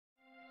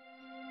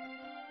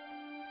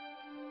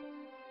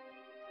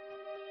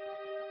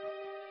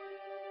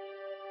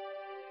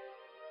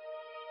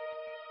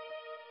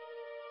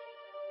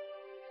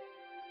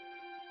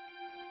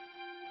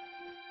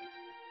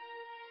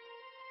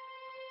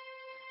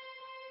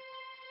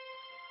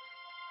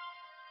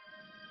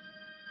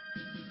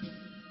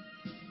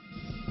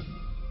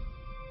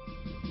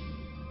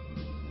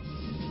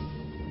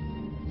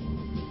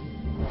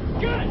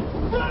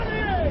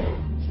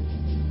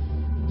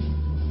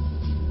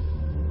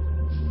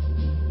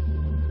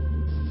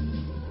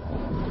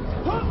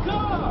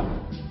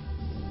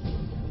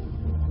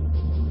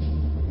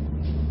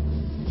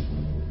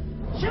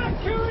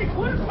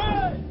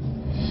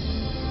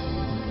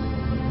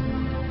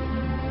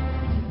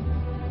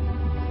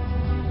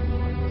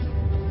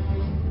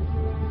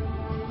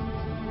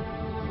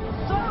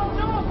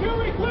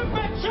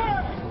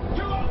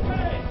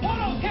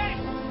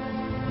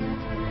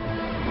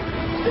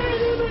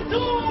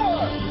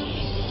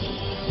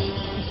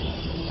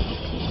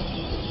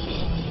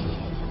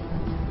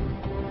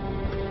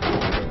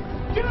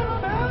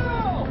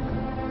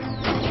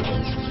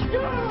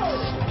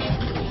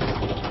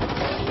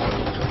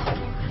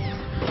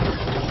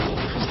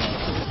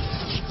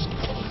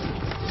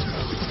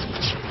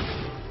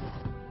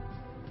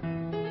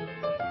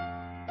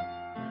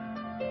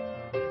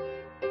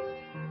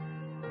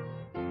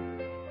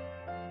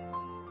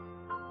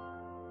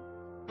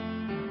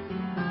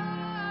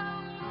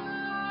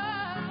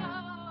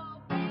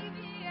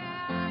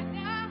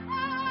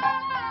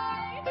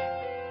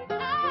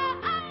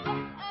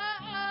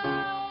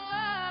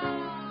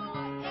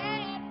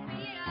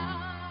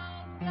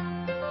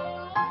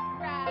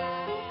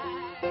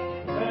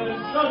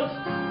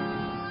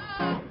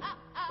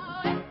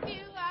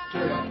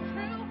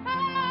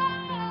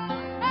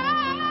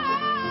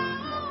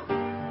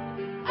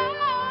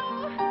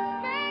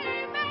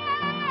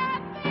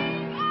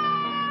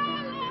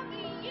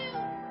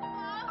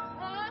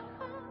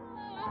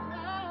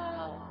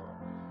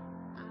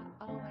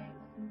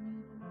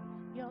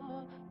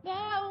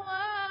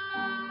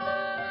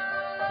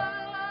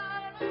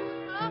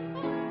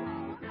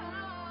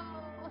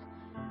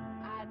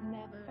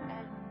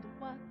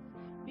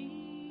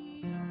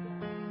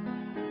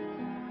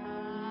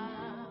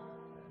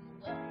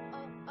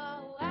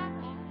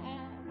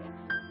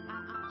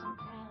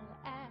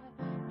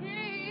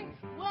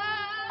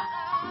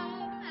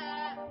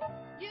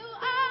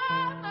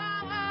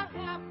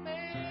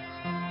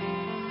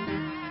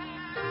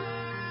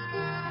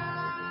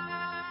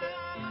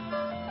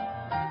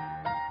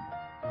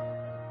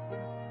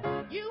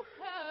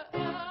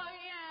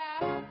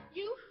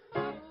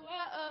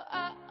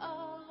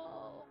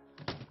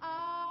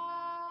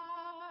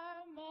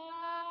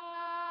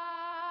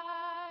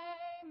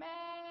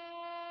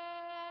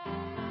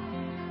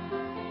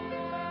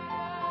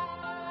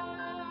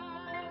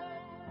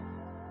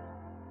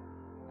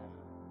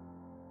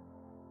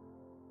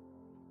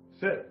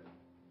Sit.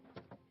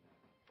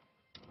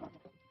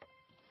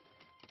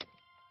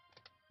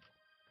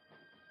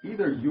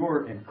 Either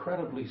you're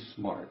incredibly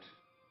smart,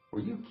 or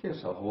you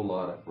kiss a whole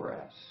lot of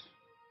grass.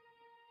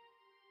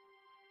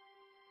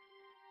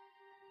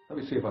 Let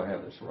me see if I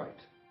have this right.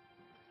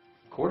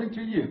 According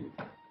to you,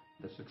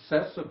 the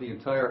success of the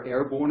entire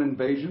airborne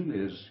invasion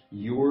is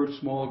your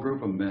small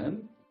group of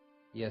men?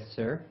 Yes,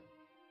 sir.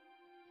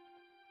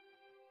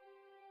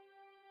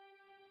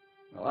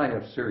 Well, I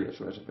have serious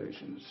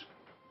reservations.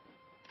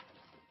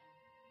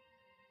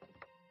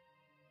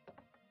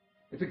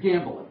 It's a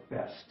gamble at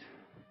best.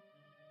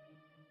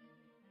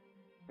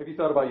 Have you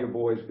thought about your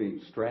boys being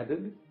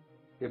stranded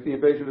if the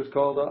invasion is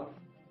called off?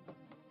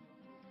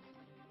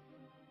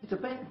 It's a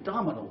bad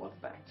domino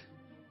effect.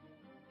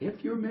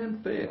 If your men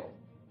fail,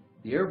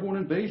 the airborne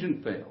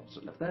invasion fails.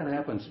 And if that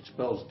happens, it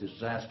spells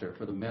disaster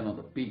for the men on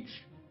the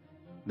beach.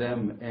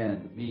 Them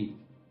and me.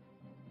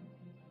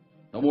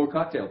 No more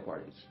cocktail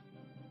parties.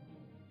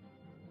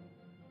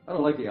 I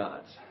don't like the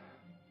odds.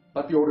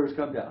 Let the orders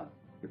come down.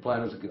 Your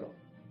plan is a go.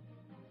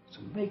 So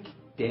make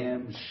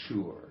damn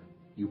sure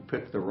you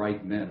pick the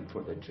right men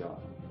for the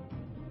job.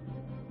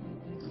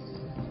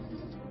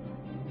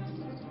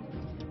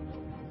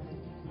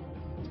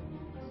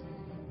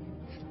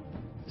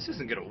 This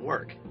isn't gonna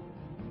work.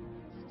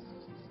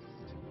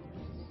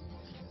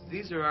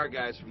 These are our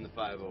guys from the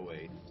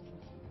 508.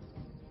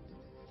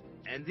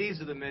 And these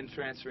are the men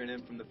transferring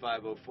in from the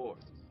 504.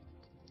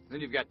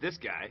 Then you've got this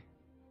guy.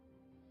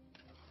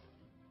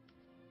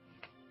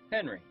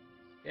 Henry.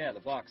 Yeah, the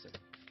boxer.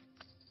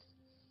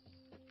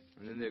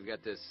 And then they've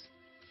got this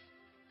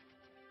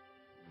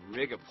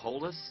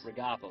Rigopolis?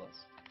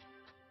 Rigopolis.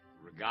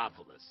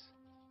 Rigopolis.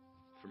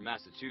 From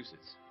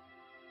Massachusetts.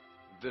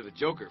 A bit of a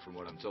joker from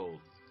what I'm told.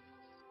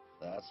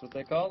 That's what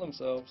they call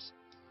themselves.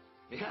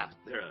 Yeah,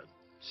 they're a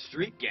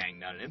street gang,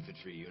 not an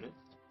infantry unit.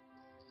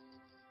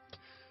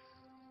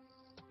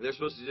 They're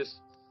supposed to just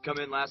come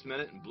in last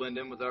minute and blend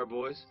in with our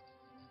boys?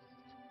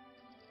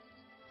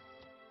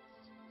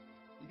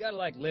 You gotta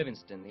like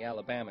Livingston, the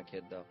Alabama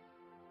kid, though.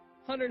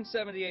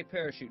 178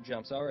 parachute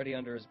jumps already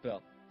under his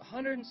belt.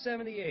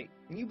 178.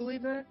 Can you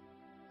believe that?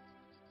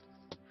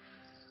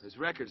 His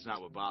record's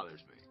not what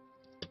bothers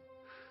me.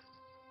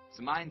 It's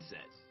the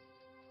mindset.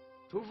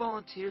 Who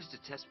volunteers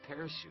to test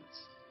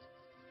parachutes?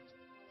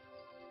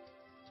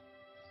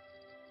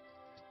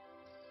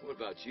 What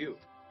about you?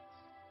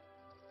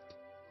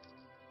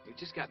 You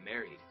just got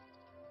married.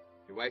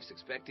 Your wife's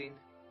expecting.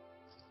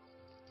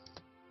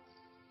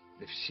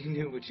 If she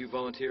knew what you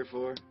volunteer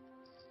for,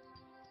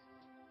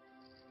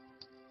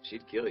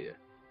 she'd kill you.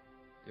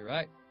 You're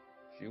right.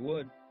 She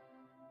would.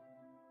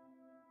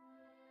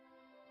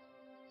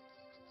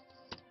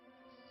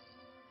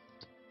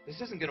 This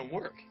isn't gonna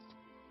work.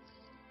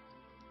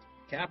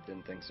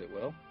 Captain thinks it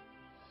will.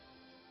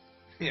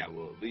 Yeah,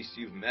 well, at least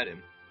you've met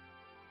him.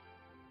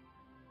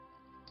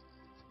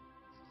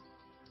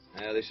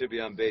 Yeah, they should be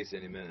on base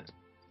any minute.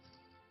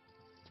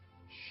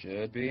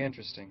 Should be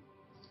interesting.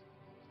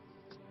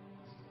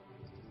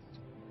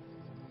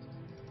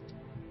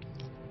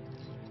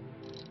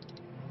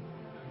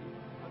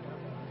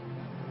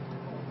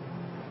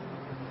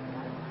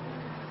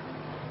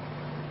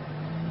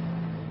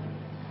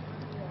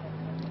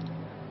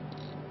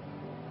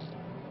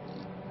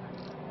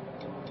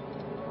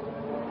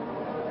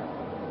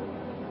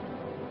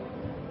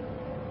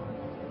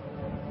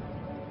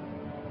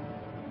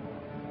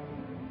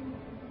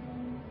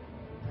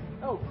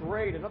 Oh,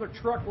 great, another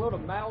truckload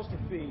of mouths to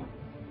feed.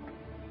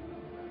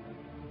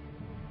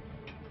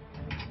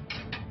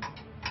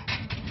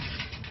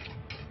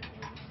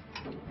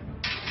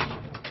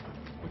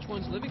 Which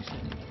one's Livingston?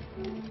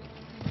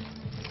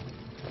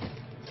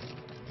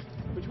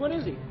 Which one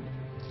is he?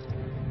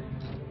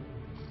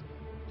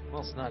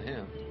 Well, it's not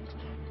him.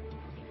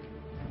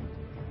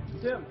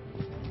 It's him.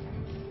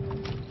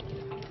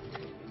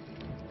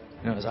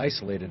 Now, as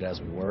isolated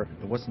as we were,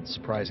 it wasn't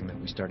surprising that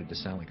we started to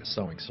sound like a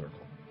sewing circle.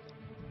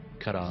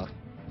 Cut off,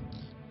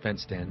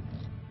 fenced in,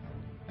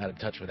 out of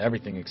touch with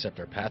everything except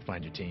our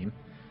Pathfinder team,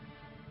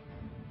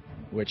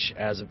 which,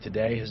 as of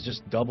today, has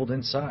just doubled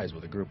in size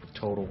with a group of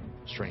total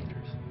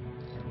strangers.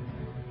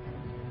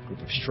 A group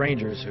of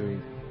strangers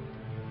who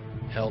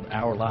held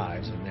our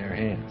lives in their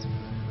hands.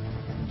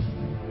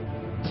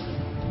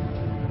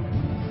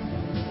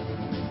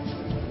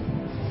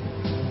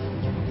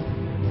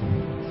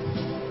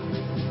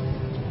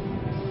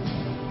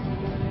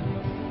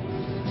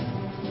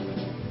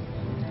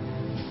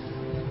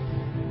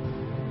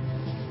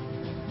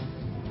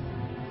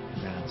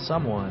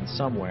 Someone,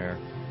 somewhere,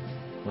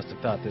 must have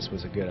thought this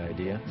was a good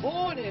idea.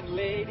 Morning,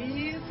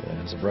 ladies.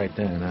 As of right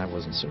then, I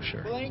wasn't so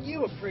sure. Well, ain't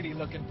you a pretty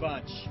looking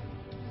bunch?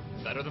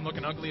 Better than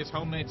looking ugly as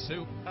homemade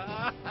soup.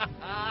 At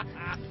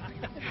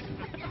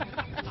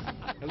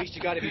least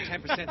you got to be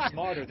 10%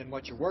 smarter than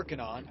what you're working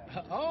on.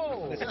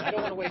 Oh. Listen, I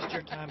don't want to waste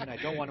your time, and I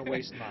don't want to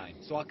waste mine,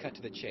 so I'll cut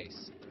to the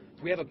chase.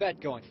 We have a bet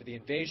going for the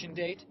invasion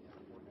date.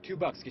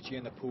 $2 get you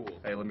in the pool.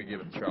 Hey, let me give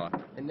it a try.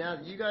 And now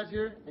that you guys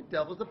here, it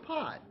doubles the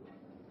pot.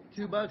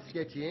 $2 to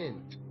get you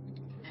in.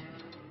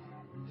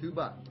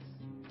 $2.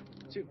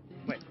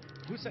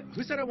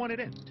 Who said I wanted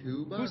in?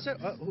 $2. Who said?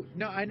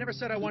 No, I never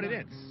said I wanted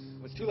in.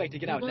 Well, it's too late to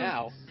get out $2.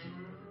 now.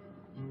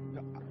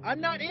 I'm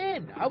not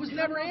in. I was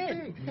never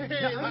in. Hey,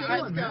 No, look I-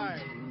 at this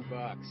guy.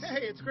 $2.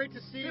 Hey, it's great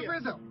to see you.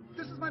 Rizzo,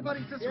 this is my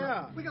buddy Cicero.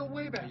 Yeah. We go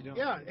way How back. you doing?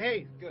 Yeah,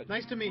 hey, Good.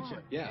 nice to meet you.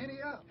 Yeah.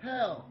 Giddy up.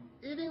 Hell,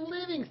 even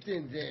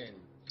Livingston's in.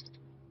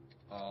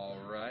 All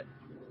right.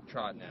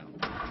 Try it now.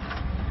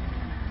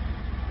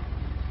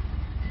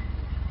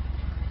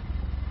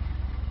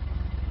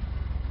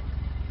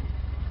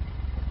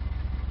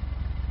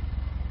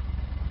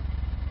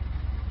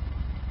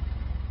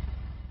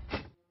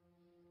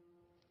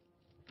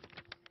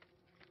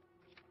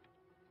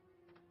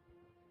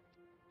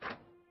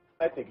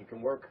 I think it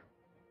can work.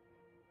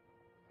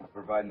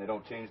 Providing they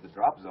don't change the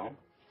drop zone.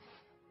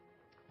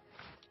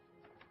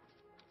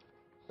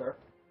 Sir?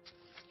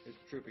 Here's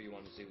the trooper you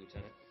wanted to see,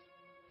 Lieutenant.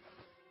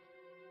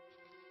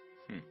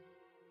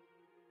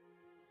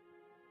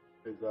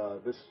 Is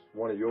this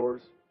one of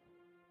yours?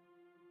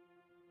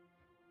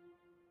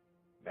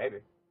 Maybe.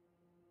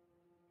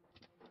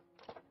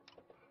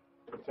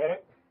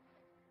 Lieutenant?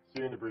 See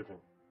you in the briefing.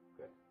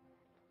 Okay.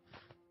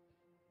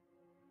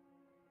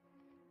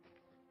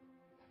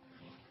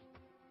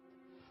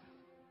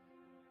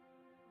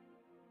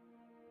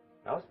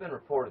 Now, it's been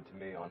reported to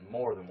me on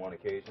more than one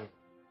occasion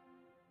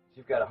that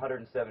you've got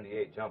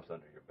 178 jumps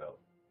under your belt.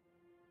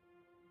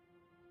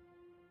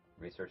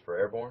 Research for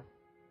airborne?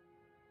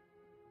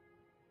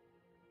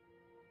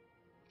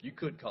 You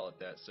could call it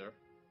that, sir.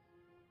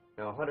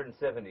 Now,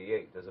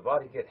 178. Does a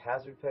body get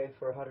hazard pay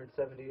for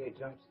 178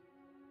 jumps?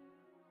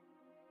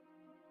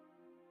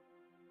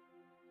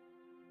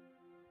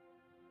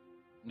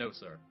 No,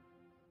 sir.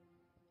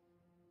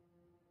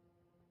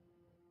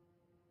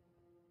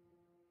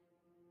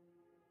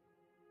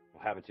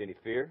 Well, haven't you any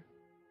fear?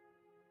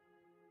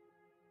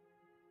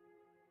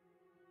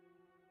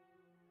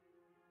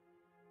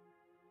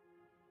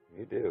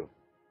 You do.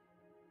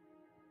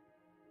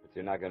 But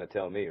you're not going to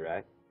tell me,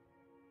 right?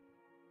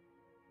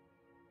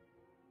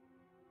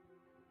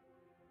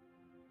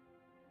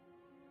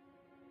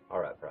 All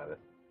right, Private.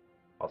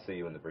 I'll see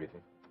you in the briefing.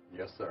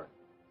 Yes, sir.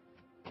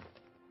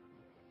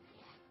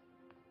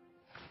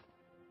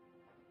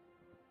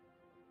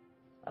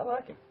 I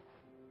like him.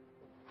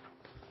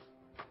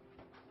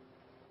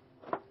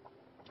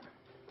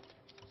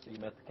 So you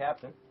met the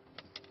captain?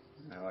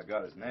 Well, I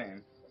got his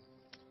name.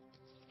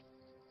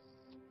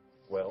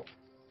 Well?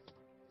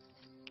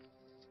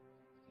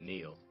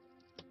 Neil.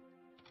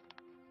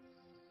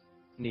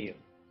 Neil.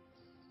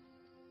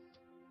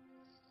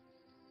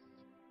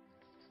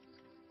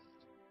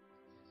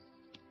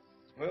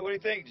 Well, what do you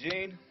think,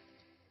 Gene?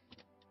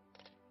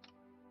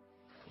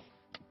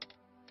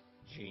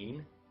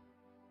 Gene?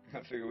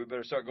 I figure we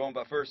better start going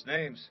by first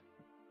names.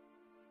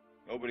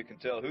 Nobody can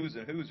tell who's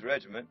in whose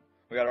regiment.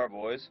 We got our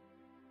boys.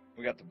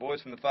 We got the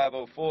boys from the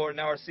 504, and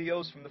now our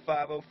CO's from the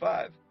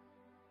 505.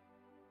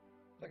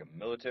 Like a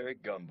military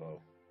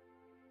gumbo.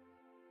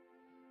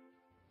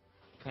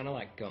 Kind of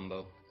like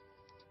gumbo.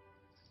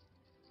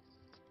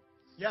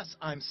 Yes,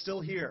 I'm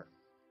still here.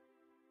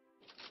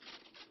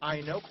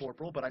 I know,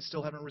 Corporal, but I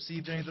still haven't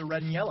received any of the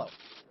red and yellow. To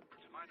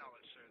my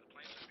knowledge, sir, the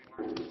planes are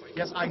being marked with white.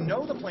 Yes, I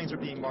know the planes are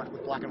being marked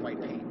with black and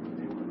white paint.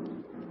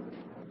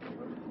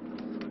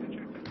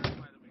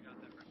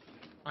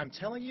 I'm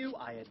telling you,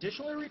 I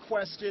additionally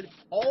requested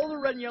all the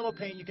red and yellow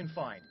paint you can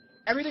find.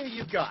 Everything that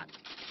you've got.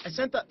 I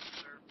sent the...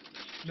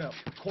 No,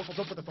 Corporal,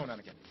 don't put the phone on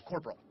again.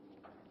 Corporal.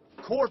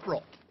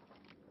 Corporal!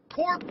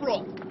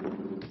 Corporal!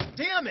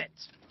 Damn it!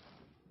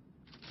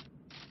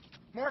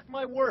 Mark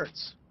my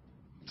words.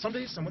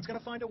 Someday someone's going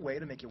to find a way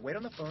to make you wait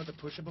on the phone at the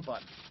push of a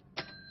button.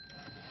 For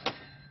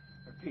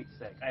Pete's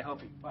sake, I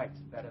hope he fights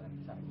better than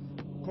he fights.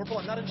 Corporal,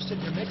 I'm not interested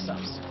in your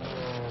mix-ups.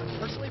 I'm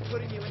personally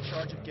putting you in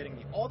charge of getting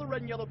me all the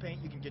red and yellow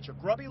paint you can get your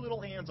grubby little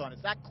hands on.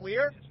 Is that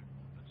clear?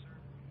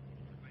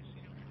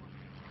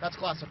 That's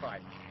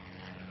classified.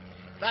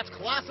 That's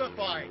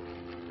classified!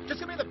 Just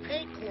give me the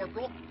paint,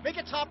 Corporal. Make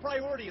it top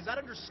priority. Is that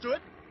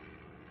understood?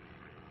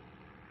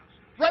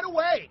 Right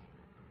away!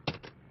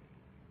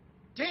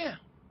 Damn!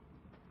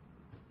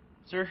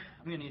 Sir,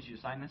 I'm going to need you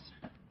to sign this.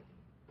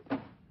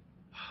 Thank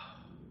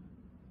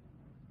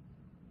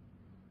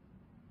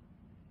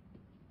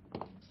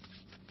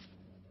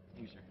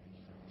you, sir.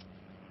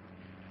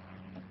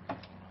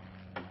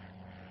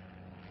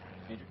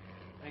 Major,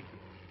 thank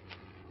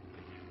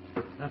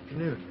you.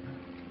 Afternoon.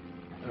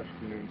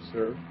 Afternoon,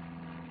 sir.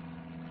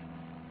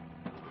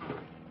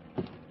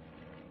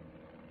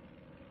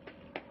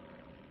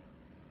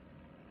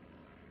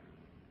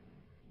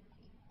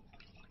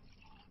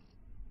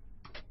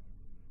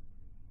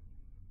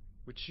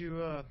 Would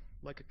you,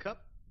 like a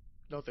cup?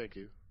 No, thank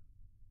you.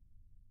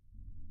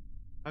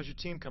 How's your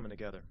team coming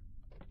together?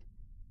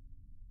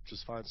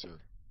 Just fine, sir.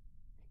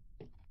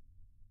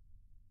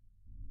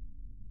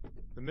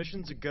 The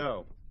mission's a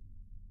go.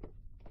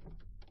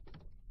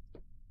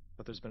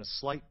 But there's been a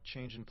slight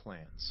change in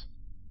plans.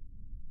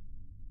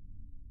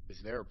 Is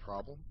there a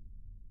problem?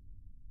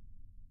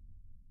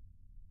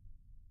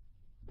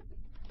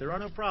 There are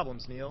no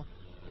problems, Neil.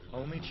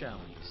 Only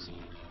challenges.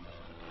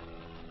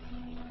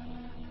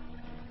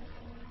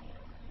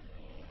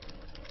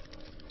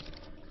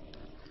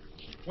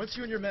 Once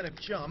you and your men have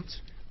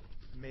jumped,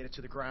 and made it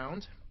to the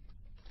ground,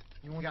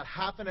 you only got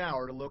half an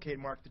hour to locate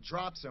and mark the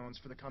drop zones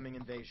for the coming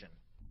invasion.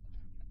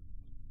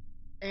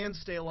 And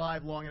stay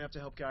alive long enough to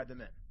help guide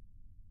them in.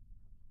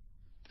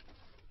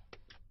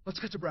 Let's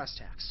get to brass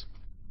tacks.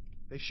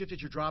 They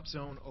shifted your drop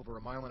zone over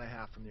 1.5 miles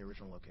from the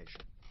original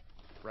location.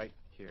 Right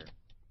here.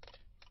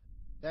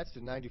 That's the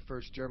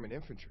 91st German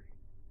Infantry.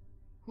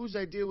 Whose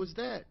idea was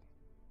that?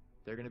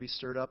 They're going to be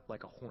stirred up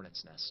like a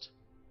hornet's nest.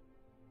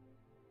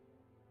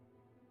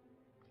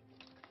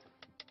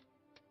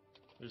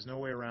 There's no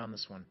way around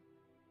this one.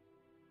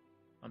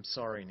 I'm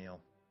sorry, Neil.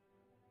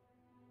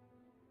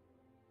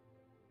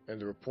 And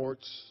the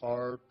reports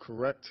are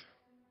correct?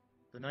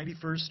 The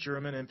 91st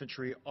German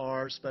Infantry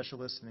are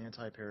specialists in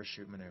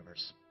anti-parachute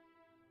maneuvers.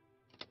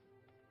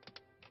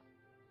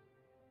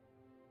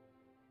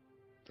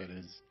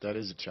 That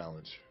is a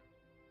challenge.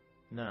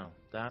 No,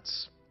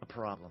 that's a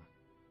problem.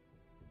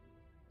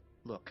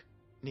 Look,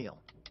 Neil.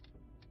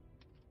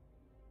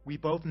 We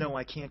both know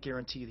I can't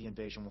guarantee the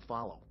invasion will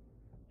follow.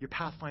 Your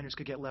Pathfinders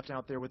could get left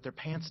out there with their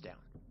pants down.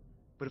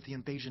 But if the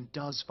invasion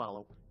does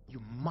follow,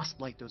 you must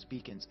light those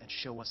beacons and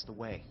show us the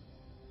way.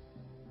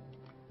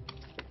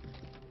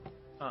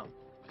 Oh.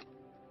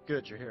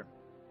 Good, you're here.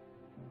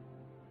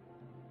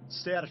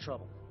 Stay out of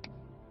trouble.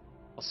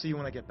 I'll see you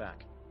when I get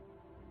back.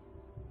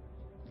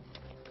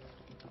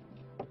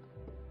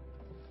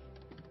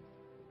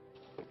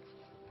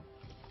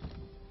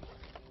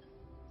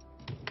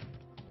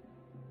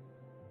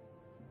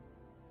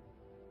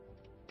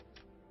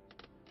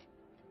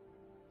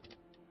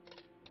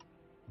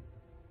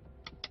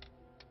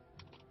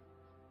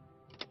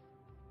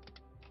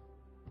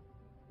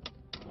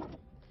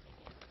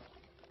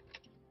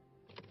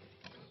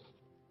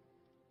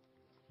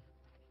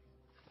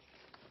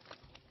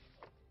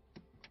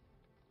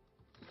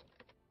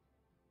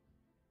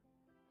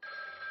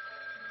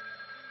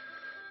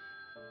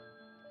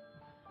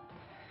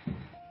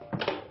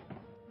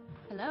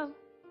 Hello?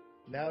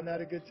 Now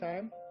not a good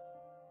time?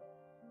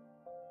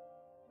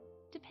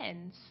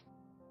 Depends.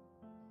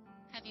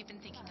 Have you been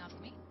thinking of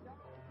me?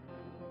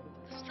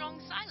 The strong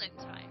silent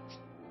type.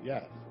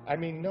 Yes. I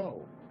mean,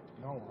 no.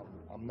 No,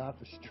 I'm not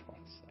the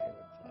strong silent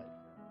type.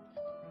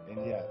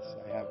 And yes,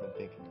 I have been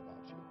thinking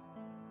about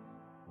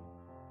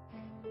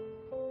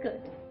you.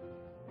 Good.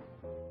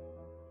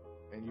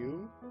 And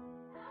you?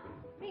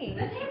 Me?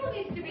 The table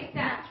needs to be set.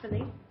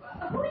 Naturally.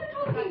 Who are you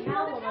talking to?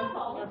 Now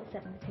we'll on the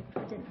 7th table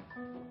for dinner.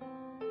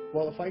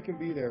 Well, if I can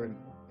be there in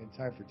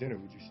time for dinner,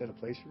 would you set a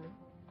place for me?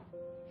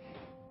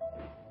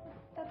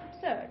 That's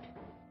absurd.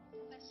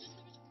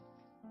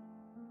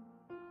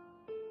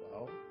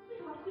 Well,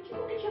 Could you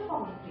look at your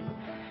phone,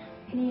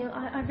 please? Neil,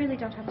 I really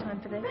don't have time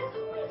for this. But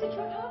who is it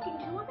you're talking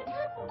to on the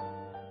telephone?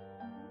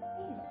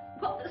 Neil,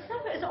 well, the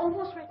supper is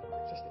almost ready.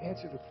 just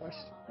answer the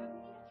question.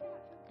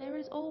 There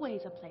is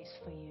always a place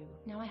for you.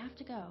 Now I have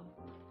to go.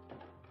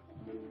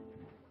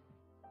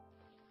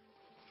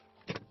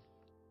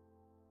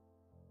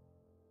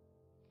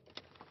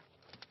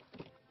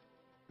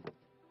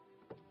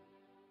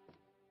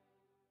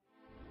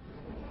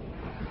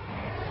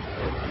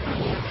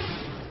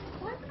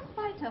 Why would a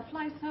fighter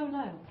fly so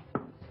low?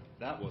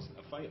 That wasn't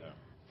a fighter.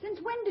 Since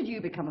when did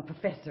you become a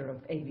professor of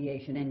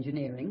aviation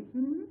engineering?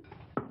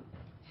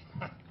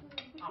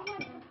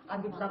 I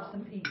would love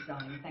some peas,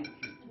 darling, thank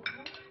you.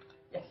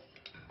 Yes.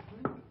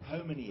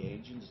 How many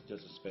engines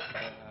does a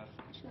Spitfire have?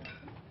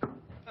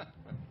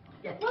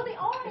 Yes. Well, the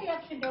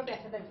RAF should know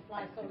better than to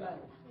fly so low.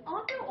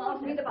 Aren't there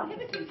orders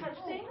prohibiting such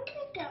things?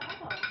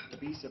 The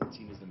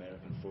B-17 is the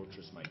American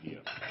fortress, my dear.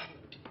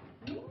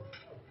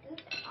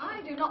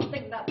 I do not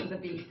think that was a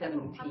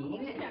B-17.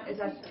 It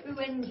has 2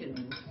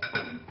 engines.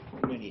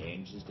 How many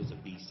engines does a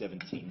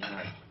B-17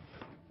 have?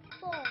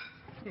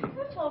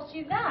 Who told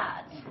you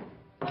that?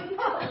 Well, you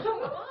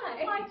don't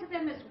fly to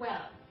them as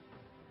well.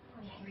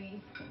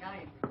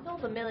 With all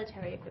the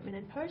military equipment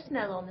and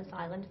personnel on this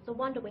island, it's a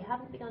wonder we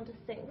haven't begun to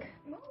sink.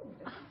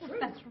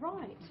 That's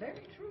right.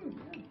 Very true.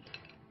 Yeah.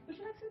 Would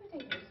you like some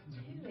potatoes?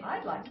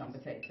 I'd like some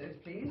potatoes,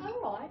 please.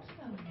 All right.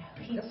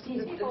 Just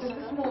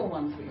a small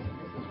one, please.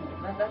 Just a small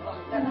one.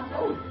 That's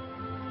oh.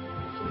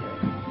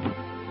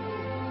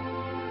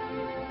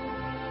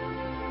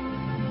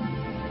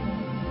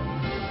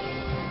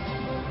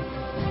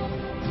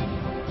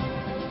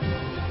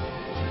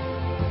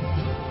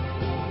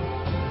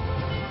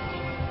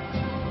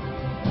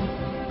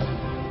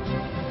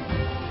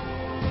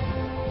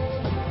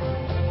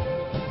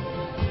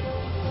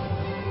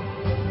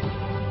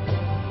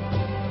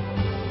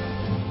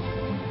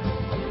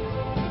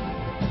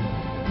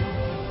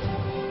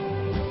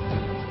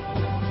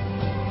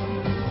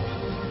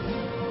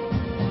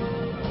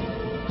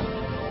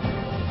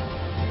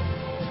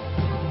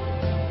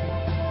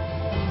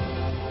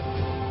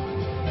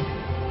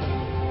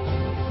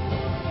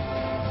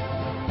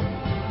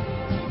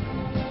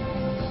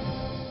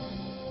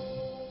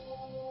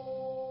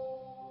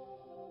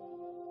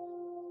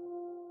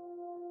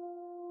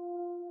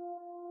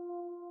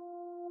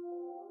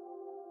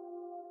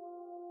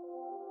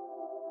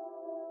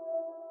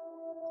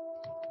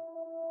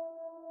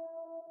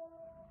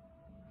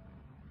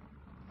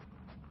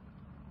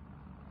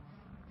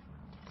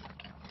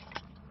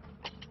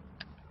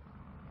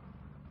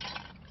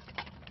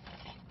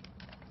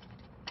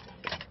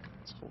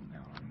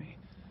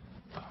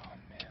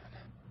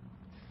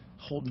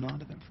 holding on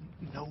to them for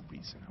no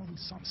reason. I only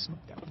saw him smoke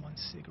that one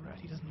cigarette.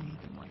 He doesn't need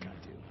them like I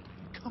do.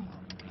 Come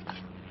on.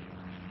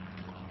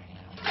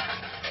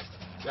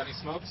 Got any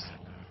smokes?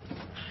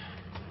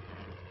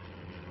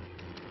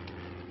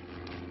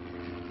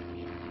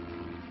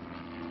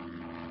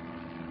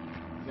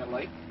 You got a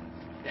light?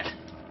 Yeah.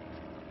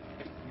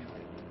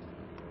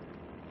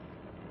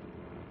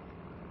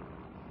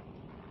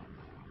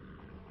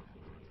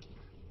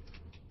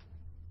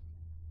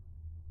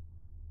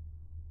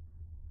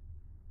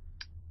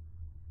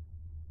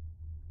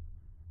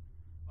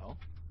 Well,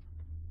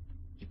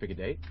 did you pick a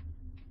date?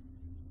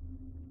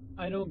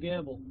 I don't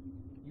gamble.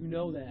 You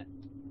know that.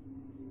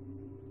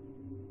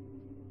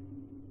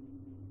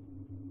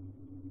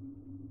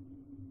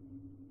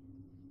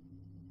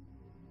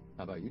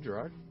 How about you,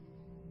 Gerard?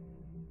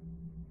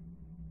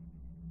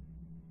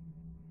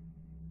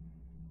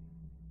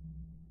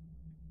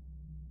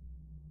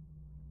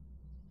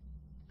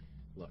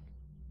 Look,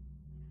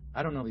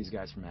 I don't know these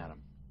guys from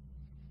Adam,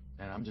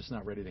 and I'm just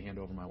not ready to hand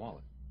over my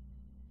wallet.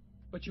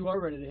 But you are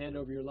ready to hand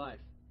over your life.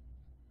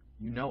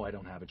 You know I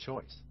don't have a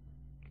choice.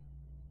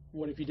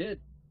 What if you did?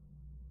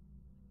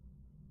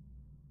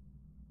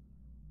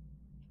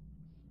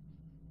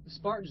 The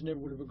Spartans never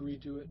would have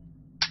agreed to it.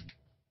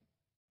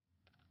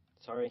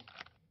 Sorry.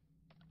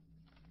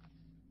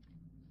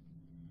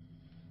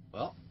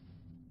 Well,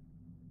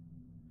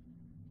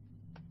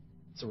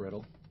 it's a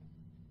riddle,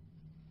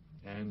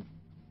 and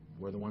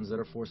we're the ones that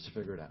are forced to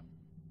figure it out.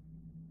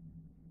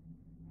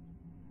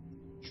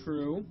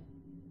 True.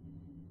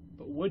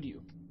 But would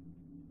you?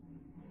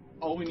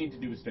 All we need to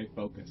do is stay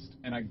focused,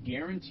 and I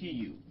guarantee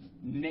you,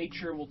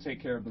 nature will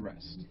take care of the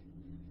rest.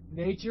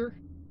 Nature?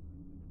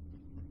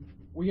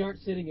 We aren't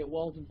sitting at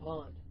Walden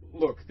Pond.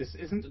 Look, this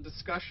isn't a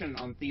discussion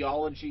on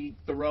theology,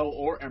 Thoreau,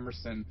 or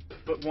Emerson,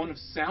 but one of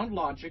sound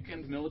logic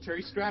and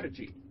military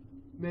strategy.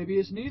 Maybe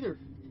it's neither.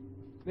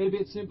 Maybe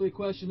it's simply a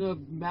question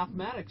of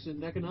mathematics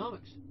and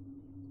economics.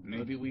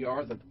 Maybe we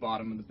are the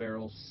bottom of the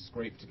barrel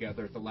scraped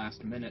together at the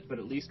last minute, but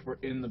at least we're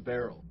in the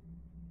barrel.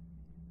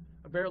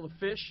 A barrel of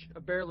fish,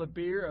 a barrel of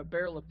beer, a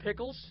barrel of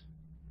pickles.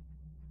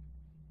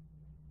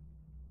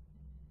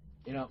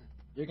 You know,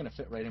 you're going to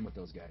fit right in with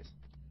those guys.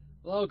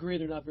 Well, I'll agree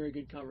they're not very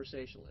good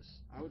conversationalists.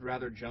 I would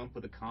rather jump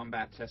with a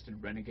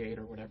combat-tested renegade,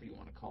 or whatever you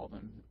want to call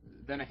them,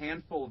 than a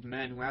handful of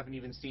men who haven't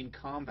even seen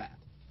combat.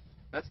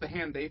 That's the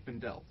hand they've been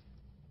dealt.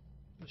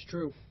 It's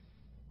true.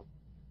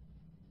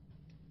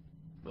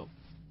 Well,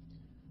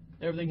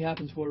 everything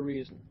happens for a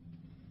reason.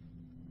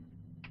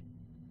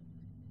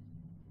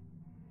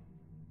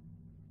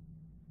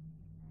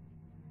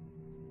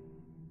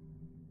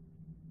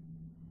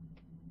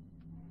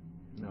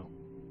 No.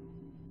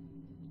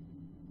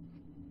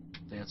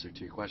 The answer to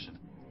your question.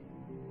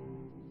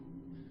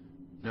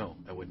 No,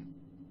 I wouldn't.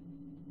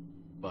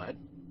 But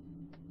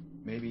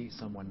maybe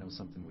someone knows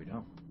something we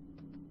don't.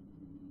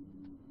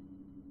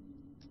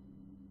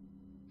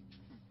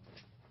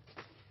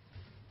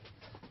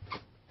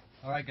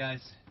 All right,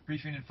 guys.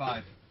 Briefing in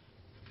 5.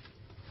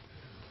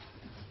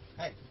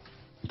 Hey.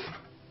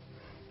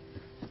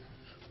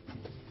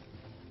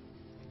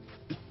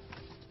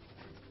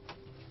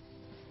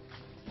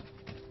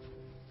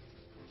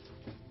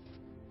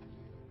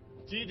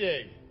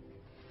 D-Day.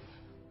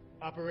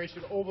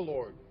 Operation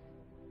Overlord.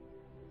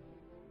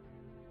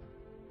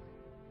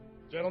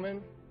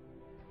 Gentlemen,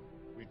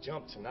 we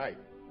jump tonight.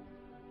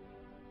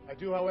 I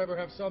do, however,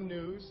 have some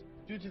news.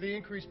 Due to the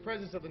increased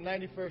presence of the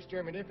 91st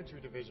German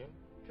Infantry Division,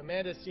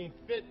 Command has seen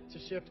fit to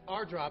shift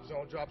our drop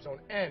zone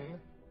N,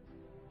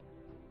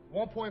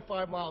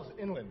 1.5 miles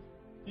inland,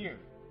 here.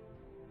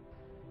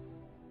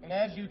 And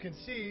as you can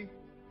see,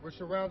 we're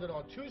surrounded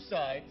on 2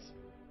 sides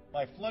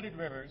by flooded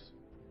rivers,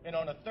 and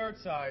on a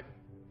 3rd side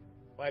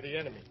by the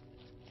enemy.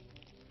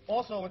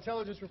 Also,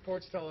 intelligence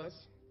reports tell us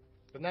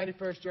the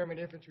 91st German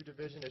Infantry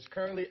Division is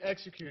currently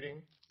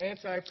executing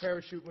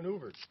anti-parachute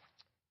maneuvers,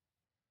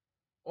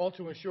 all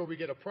to ensure we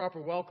get a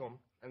proper welcome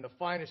and the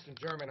finest in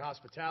German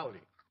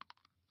hospitality.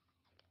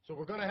 So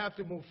we're going to have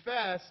to move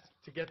fast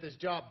to get this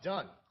job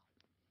done.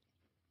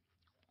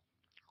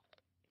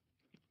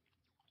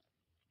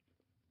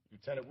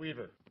 Lieutenant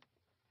Weaver.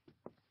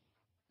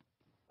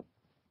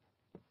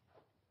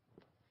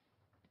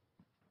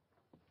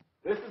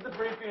 This is the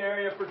briefing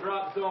area for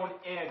Drop Zone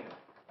N.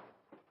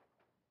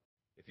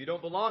 If you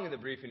don't belong in the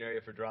briefing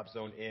area for Drop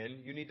Zone N,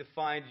 you need to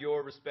find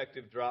your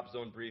respective Drop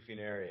Zone briefing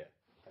area.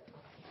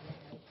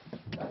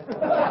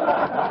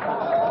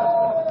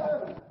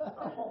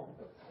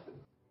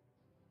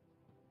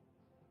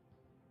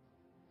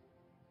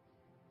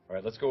 All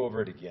right, let's go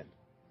over it again.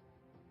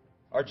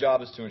 Our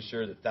job is to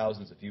ensure that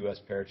thousands of U.S.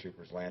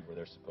 paratroopers land where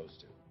they're supposed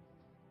to.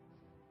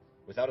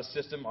 Without a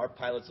system, our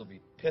pilots will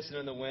be pissing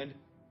in the wind,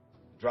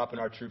 dropping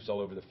our troops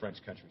all over the French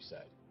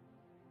countryside.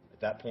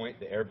 At that point,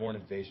 the airborne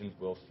invasion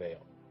will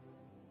fail.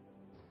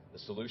 The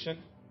solution?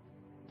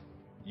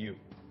 You,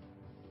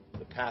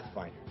 the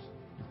Pathfinders.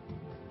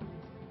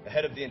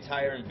 Ahead of the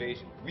entire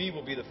invasion, we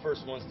will be the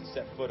first ones to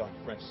set foot on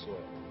French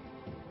soil.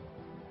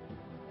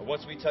 But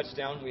once we touch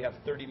down, we have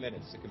 30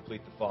 minutes to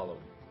complete the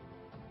following.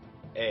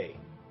 A.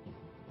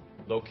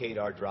 locate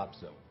our drop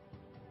zone.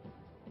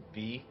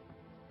 B,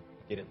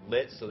 get it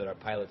lit so that our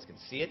pilots can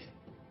see it.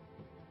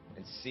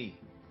 And C,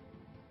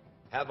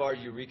 have our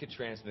Eureka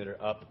transmitter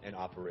up and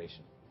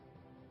operational.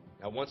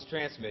 Now, once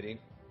transmitting,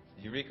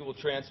 the Eureka will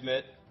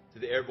transmit to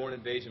the airborne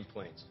invasion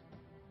planes.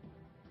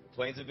 The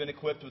planes have been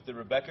equipped with the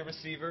Rebecca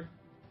receiver,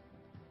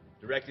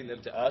 directing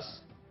them to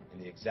us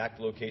in the exact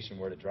location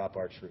where to drop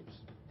our troops,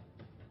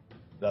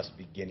 thus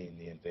beginning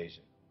the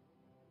invasion.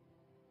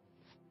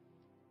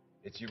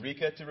 It's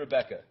Eureka to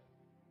Rebecca.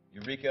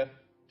 Eureka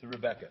to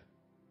Rebecca.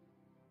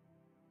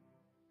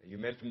 You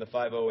men from the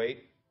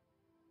 508,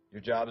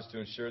 your job is to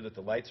ensure that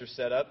the lights are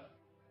set up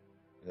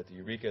and that the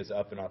Eureka is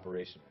up and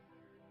operational.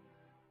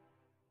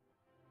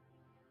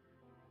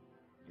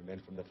 You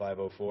men from the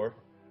 504,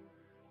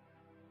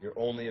 your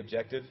only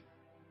objective,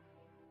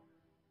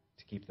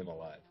 to keep them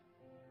alive.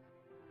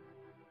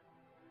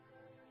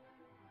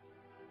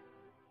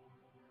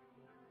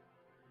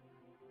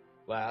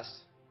 Last,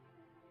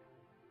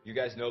 you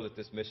guys know that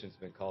this mission's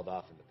been called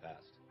off in the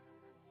past.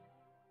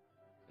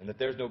 And that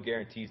there's no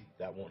guarantees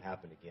that that won't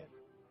happen again.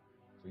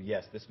 So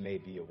yes, this may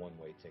be a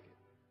one-way ticket.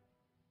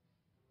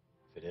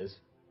 If it is,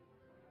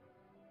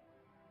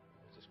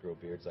 we'll just grow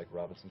beards like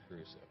Robinson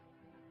Crusoe.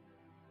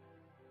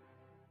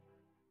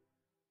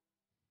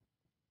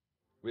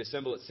 We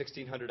assemble at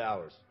 1600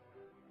 hours.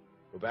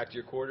 Go back to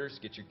your quarters,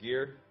 get your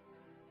gear.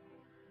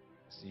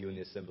 See you in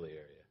the assembly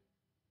area.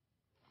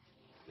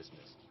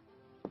 Dismissed.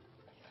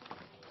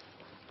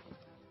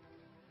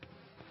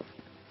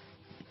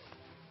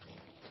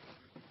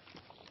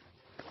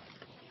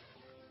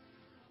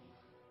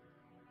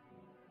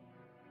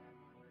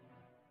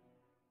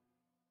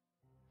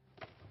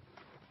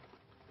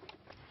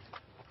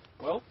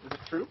 Well, is it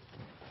true?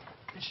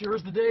 It sure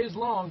as the day is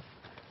long.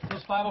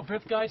 Those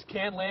 505th guys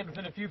can land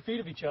within a few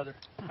feet of each other.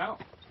 How?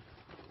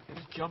 They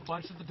just jump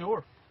bunches at the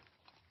door.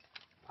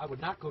 I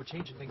would not go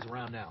changing things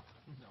around now.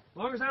 No. As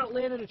long as I don't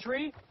land in a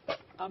tree,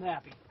 I'm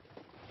happy.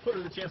 What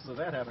are the chances of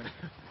that happening?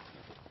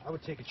 I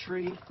would take a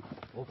tree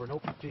over an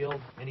open field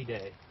any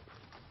day.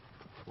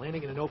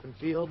 Landing in an open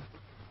field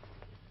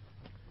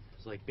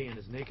is like being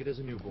as naked as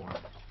a newborn.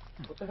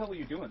 What the hell are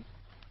you doing?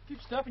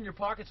 Keep stuffing your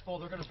pockets full,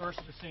 they're going to burst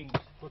at the seams.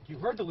 Look, you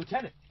heard the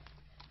lieutenant.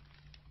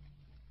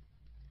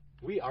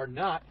 We are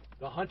not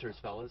the hunters,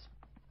 fellas.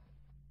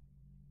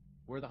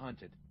 We're the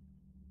hunted.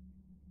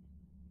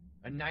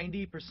 A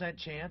 90%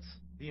 chance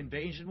the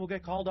invasion will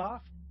get called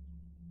off?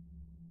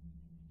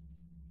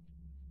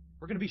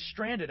 We're going to be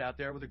stranded out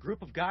there with a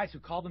group of guys who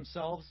call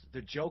themselves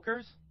the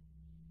Jokers?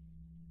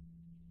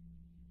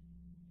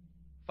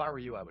 If I were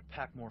you, I would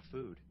pack more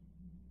food.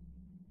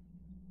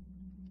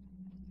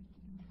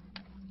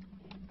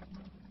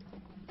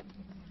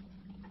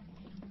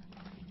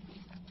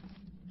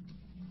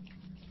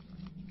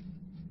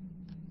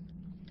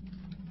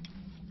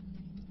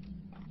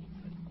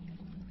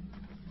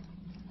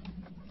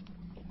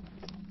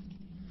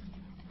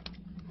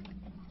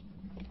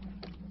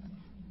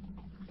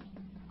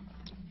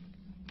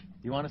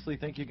 You honestly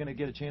think you're going to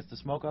get a chance to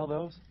smoke all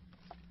those?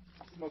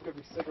 Smoke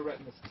every cigarette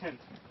in this tent.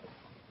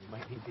 You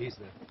might need these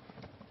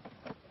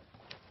then.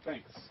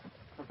 Thanks.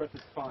 My breath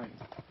is fine.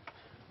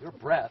 Your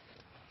breath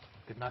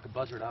could knock a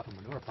buzzard off a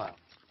manure pile.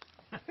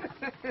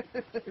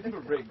 Isn't the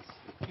rigs?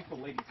 Keep the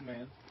ladies,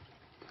 man.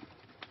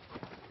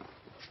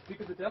 Speak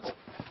of the devil.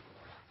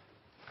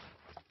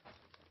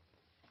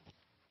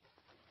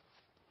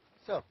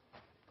 So,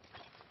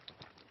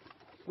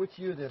 which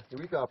you the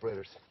Eureka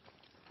operators?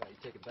 Are you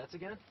taking bets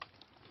again?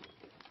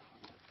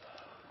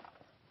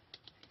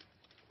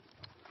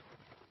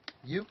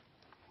 You?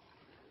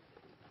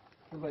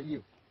 What about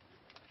you?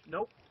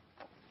 Nope.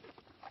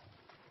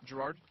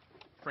 Gerard,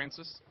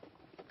 Francis,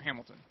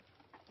 Hamilton.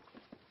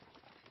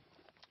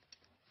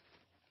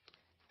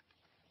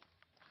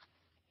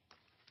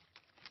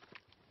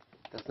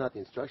 That's not the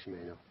instruction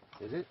manual,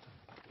 is it?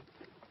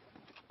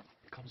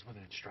 It comes with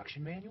an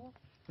instruction manual?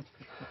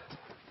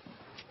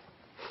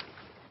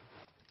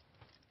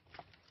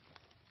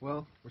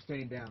 Well, we're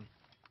staying down.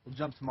 We'll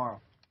jump tomorrow.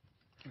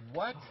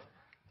 What?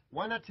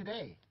 Why not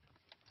today?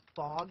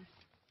 Fog?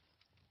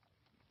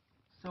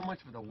 So much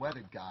for the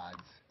weather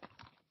gods.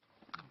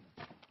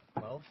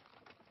 Well,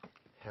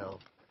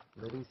 hell,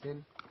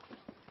 Livingston,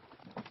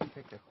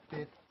 pick the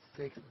 5th,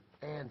 6th,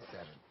 and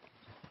 7th.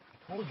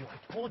 I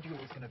told you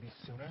it was going to be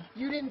sooner.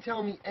 You didn't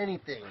tell me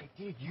anything. I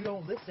did. You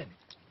don't listen.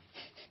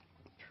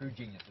 True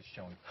genius is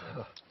showing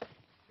through.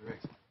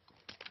 Correct.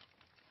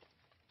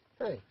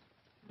 Hey,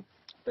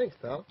 thanks,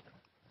 pal.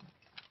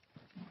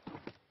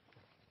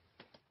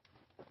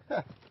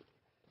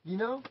 You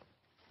know,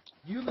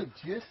 you look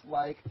just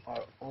like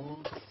our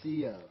old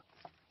CO.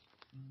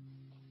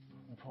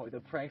 Boy,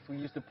 the pranks we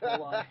used to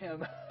pull on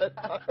him.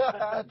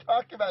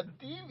 Talk about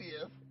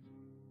devious.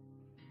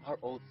 Our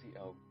old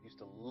CO used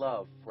to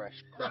love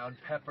fresh ground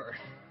pepper.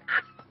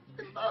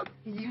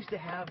 He used to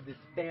have this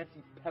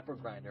fancy pepper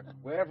grinder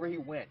wherever he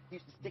went. He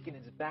used to stick it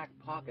in his back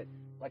pocket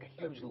like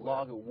a huge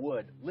log of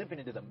wood, limping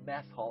into the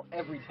mess hall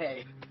every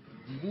day.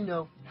 Do you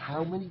know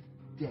how many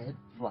dead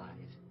flies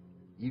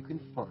you can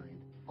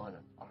find on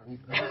an army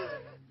post?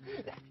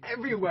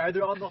 Everywhere.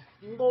 They're on the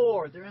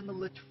floor. They're in the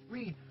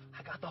latrine.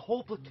 I got the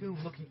whole platoon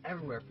looking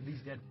everywhere for these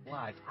dead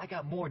flies. I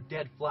got more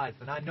dead flies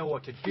than I know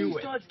what to do He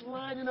with. starts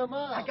lining them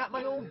up. I got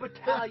my own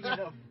battalion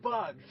of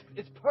bugs.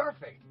 It's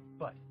perfect.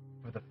 But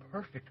for the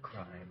perfect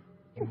crime,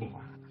 you need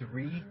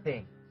 3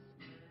 things.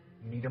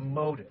 You need a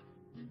motive.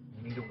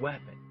 You need a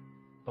weapon.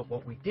 But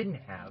what we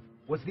didn't have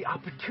was the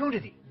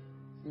opportunity.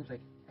 Seems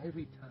like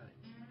every time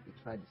we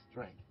tried to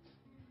strike,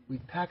 we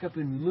pack up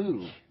and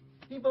move.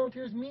 He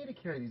volunteers me to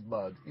carry these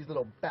bugs, these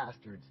little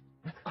bastards.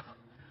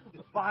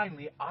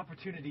 Finally,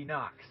 opportunity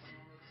knocks.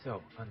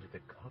 So, under the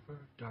cover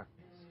of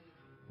darkness,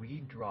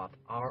 we drop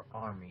our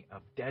army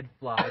of dead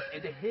flies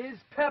into his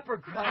pepper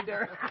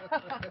grinder.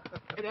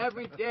 And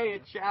every day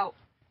at Chow,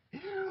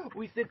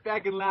 we sit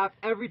back and laugh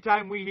every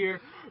time we hear...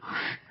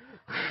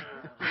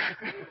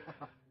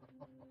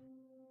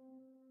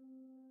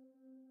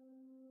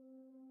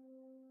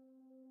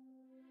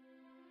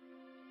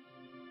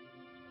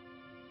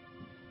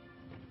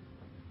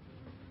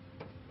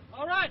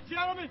 All right,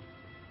 gentlemen,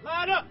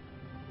 line up.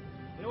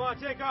 They want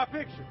to take our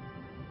picture.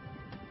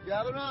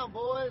 Gather around,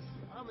 boys.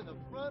 I'm in the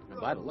front row.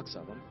 And by the looks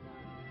of them,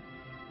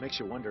 makes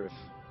you wonder if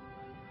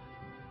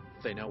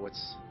they know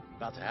what's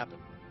about to happen.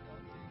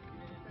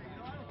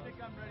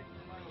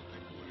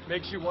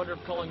 Makes you wonder if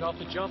calling off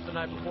the jump the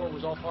night before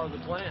was all part of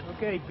the plan.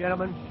 Okay,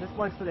 gentlemen, this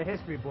one's for the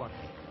history books.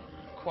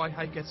 Quai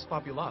haec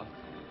popula.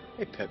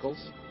 Hey,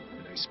 Pickles.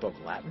 You know you spoke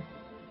Latin?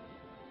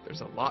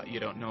 There's a lot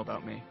you don't know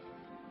about me.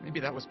 Maybe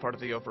that was part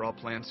of the overall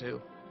plan,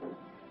 too.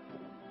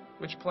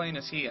 Which plane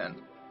is he in?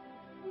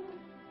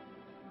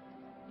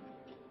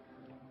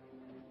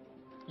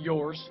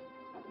 Yours.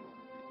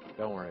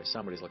 Don't worry,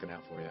 somebody's looking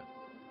out for you.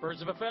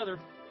 Birds of a feather.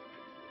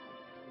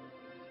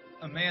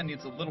 A man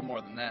needs a little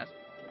more than that,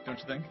 don't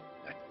you think?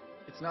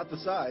 It's not the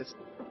size.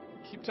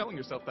 Keep telling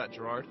yourself that,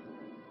 Gerard.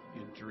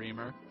 You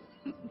dreamer.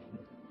 I'm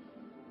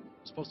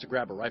supposed to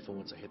grab a rifle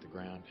once I hit the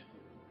ground.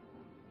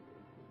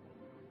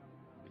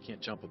 I can't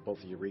jump with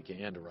both a Eureka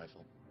and a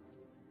rifle.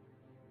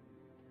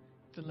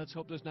 Then let's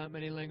hope there's not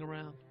many laying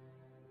around.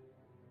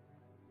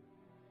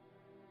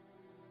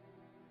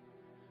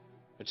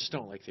 I just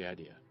don't like the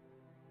idea.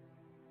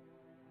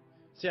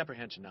 It's the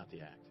apprehension, not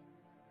the act.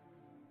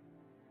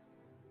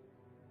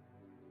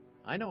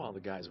 I know all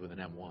the guys with an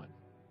M1.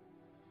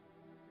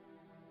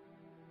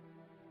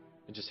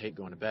 I just hate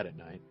going to bed at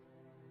night,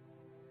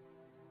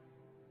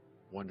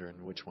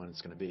 wondering which one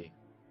it's going to be.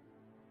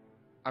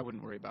 I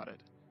wouldn't worry about it.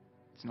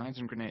 It's knives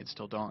and grenades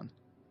till dawn.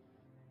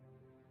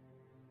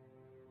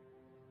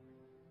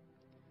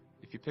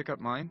 If you pick up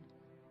mine,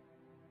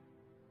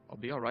 I'll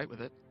be alright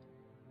with it.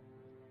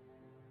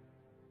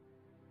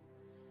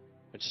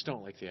 I just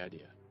don't like the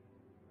idea.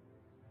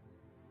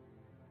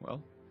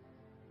 Well,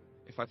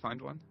 if I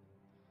find one,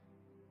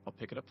 I'll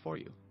pick it up for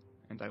you,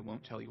 and I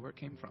won't tell you where it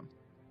came from.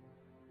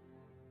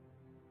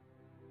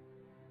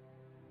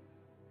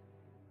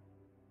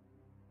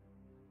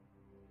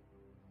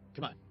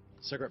 Come on,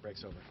 cigarette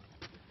break's over.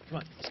 Come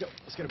on, let's go.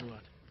 Let's get a move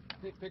on.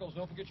 Hey, Pickles,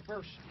 don't forget your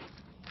purse.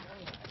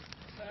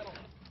 Saddle.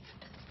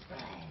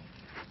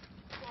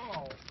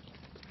 Oh.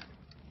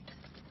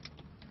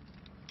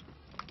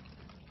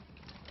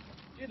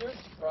 Gee, there's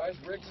a surprise.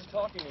 Riggs is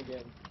talking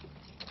again.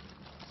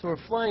 So we're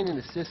flying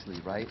into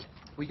Sicily, right?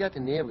 We got the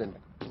naval gun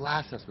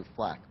blast us with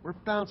flak. We're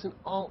bouncing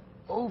all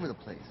over the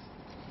place.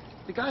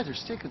 The guys are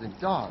sicker than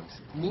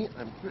dogs. Me,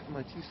 I'm gritting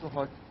my teeth so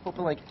hard,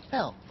 hoping like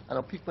hell I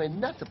don't puke my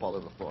nuts up all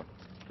over the floor.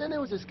 Then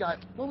there was this guy,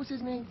 what was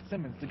his name?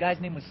 Simmons. The guy's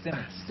name was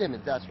Simmons.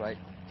 Simmons, that's right.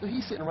 So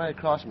he's sitting right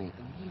across from me,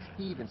 and he's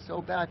heaving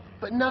so bad,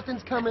 but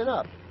nothing's coming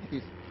up.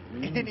 He's...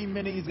 Any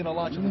minute he's going to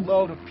launch a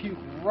load of puke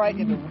right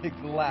into Riggs'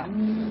 lap.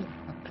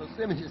 So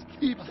Simmons just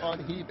keeps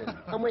on heaving.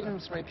 I'm waiting for him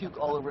to spray puke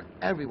all over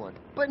everyone,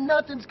 but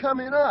nothing's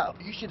coming up.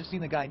 You should have seen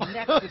the guy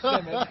next to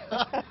Simmons.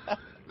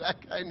 That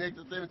guy next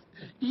to Simmons,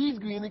 he's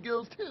green the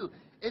gills too.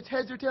 It's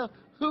heads or tails.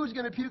 Who's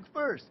going to puke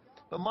first?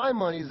 But my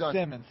money's on...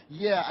 Simmons.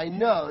 Yeah, I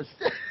know.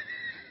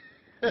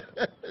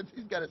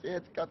 He's got his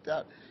hands cupped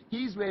out.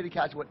 He's ready to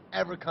catch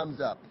whatever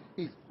comes up.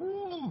 He's...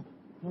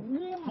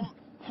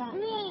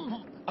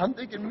 I'm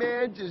thinking,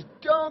 man, just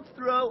don't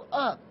throw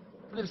up.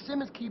 But if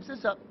Simmons keeps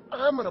this up,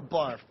 I'm going to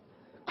barf.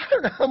 I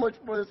don't know how much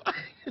more this I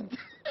can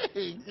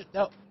take.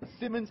 No,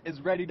 Simmons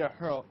is ready to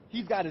hurl.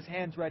 He's got his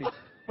hands ready.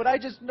 But I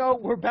just know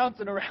we're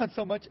bouncing around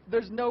so much,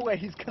 there's no way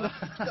he's going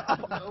to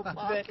stop. No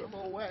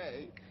possible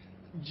way.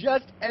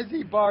 Just as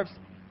he barfs,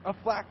 a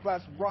flak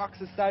blast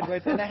rocks us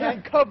sideways, and a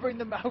hand covering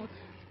the mouth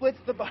splits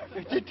the barf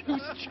into 2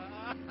 strips.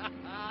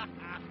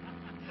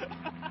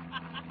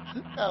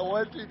 Now,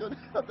 one tree goes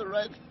down the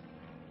right.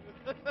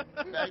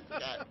 Next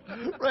guy.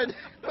 Right in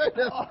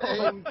the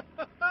face.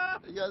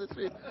 The other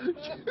tree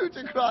shoots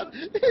across,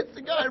 hits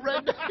the guy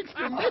right next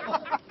to me.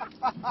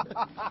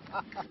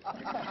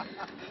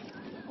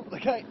 The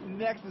guy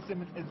next to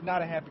Simmons is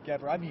not a happy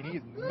camper. I mean,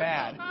 he's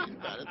mad. He's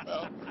mad as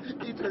hell.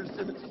 He turns to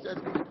Simmons and says,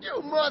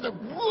 "You mother..."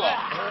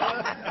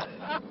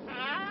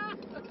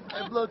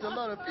 I blows a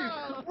lot of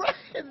puke right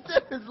in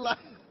Simmons' lap.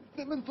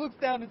 Simmons looks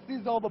down and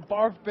sees all the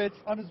barf bits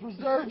on his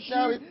reserve sheet.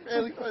 Now he's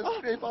failing trying to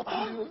scrape off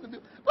the needles and do.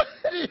 But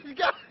he's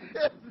got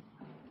his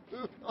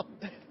food on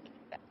his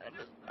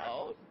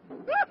nose.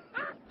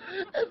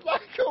 It's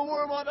like a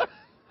worm on a.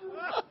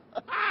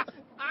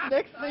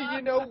 Next thing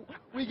you know,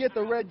 we get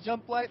the red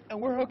jump light, and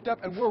we're hooked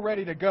up, and we're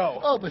ready to go.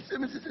 Oh, but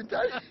Simmons is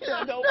entirely.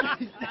 Yeah, no.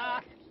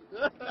 Now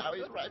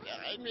he's right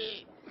behind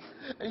me.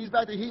 And he's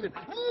back to heaving.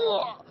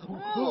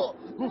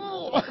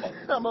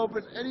 I'm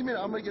open any minute.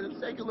 I'm going to get a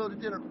second load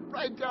of dinner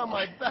right down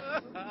my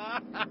back.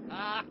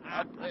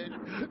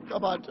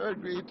 Come on, turn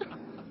green.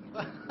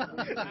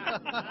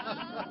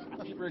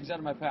 Keep Riggs out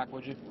of my pack,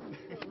 would you?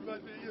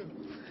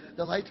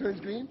 The light turns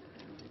green.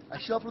 I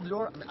shuffle the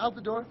door. I'm out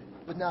the door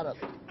with not a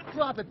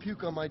drop of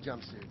puke on my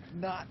jumpsuit.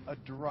 Not a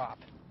drop.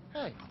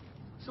 Hey,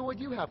 so what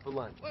do you have for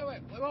lunch?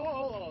 Wait,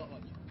 hold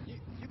on.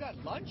 You got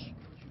lunch? You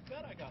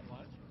bet I got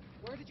lunch.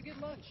 Where did you get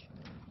lunch?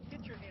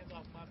 Get your hands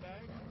off my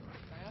bag,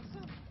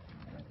 massa.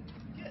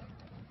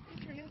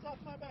 Get your hands off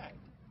my bag.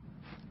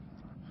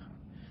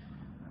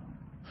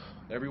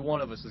 Every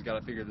one of us has got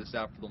to figure this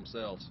out for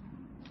themselves.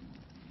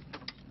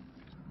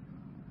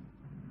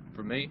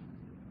 For me,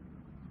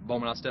 the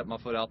moment I step my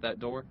foot out that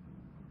door,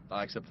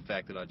 I accept the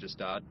fact that I just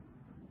died.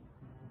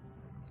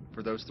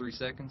 For those 3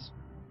 seconds,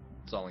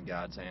 it's all in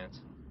God's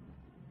hands.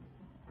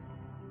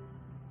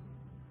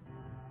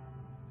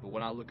 But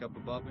when I look up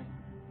above me,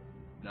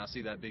 and I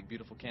see that big,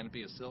 beautiful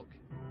canopy of silk,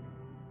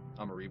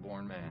 I'm a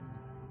reborn man.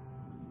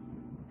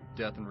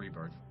 Death and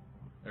rebirth,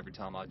 every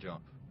time I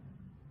jump.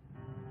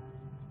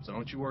 So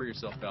don't you worry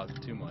yourself about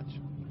it too much.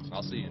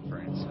 I'll see you in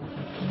France.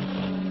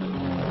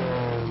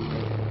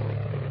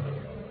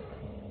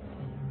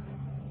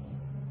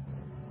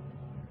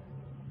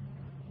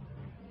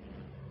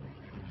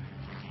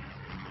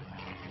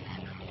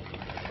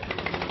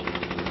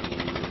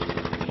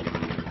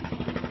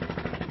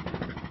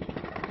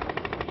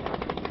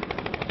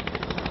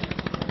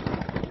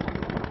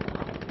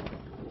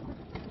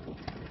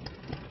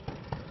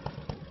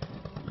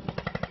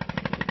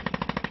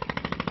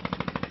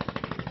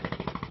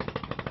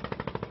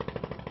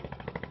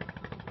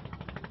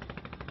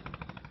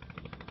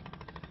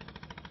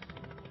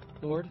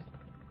 Lord,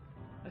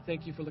 I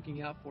thank you for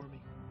looking out for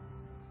me.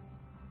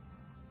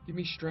 Give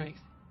me strength,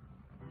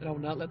 that I will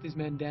not let these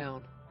men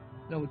down,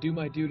 and I will do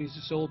my duty as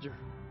a soldier.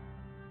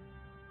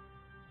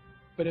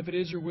 But if it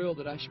is your will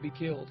that I should be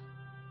killed,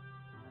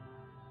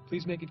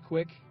 please make it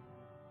quick.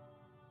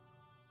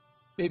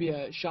 Maybe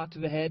a shot to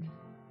the head.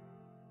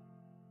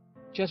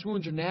 Chest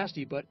wounds are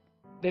nasty, but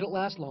they don't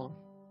last long.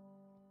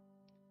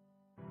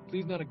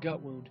 Please not a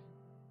gut wound.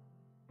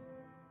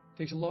 It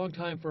takes a long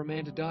time for a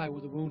man to die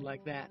with a wound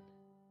like that.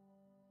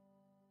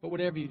 But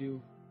whatever you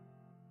do,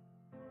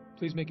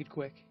 please make it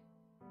quick.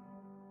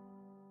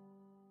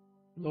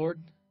 Lord,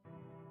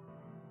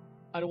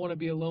 I don't want to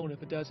be alone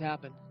if it does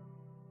happen.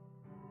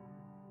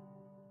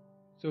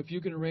 So if you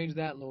can arrange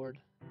that, Lord,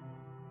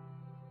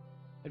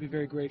 I'd be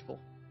very grateful.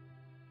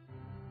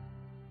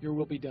 Your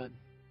will be done.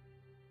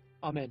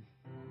 Amen.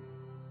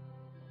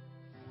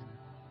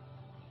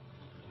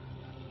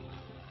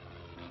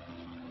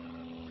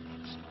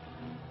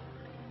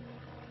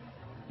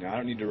 Now, I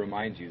don't need to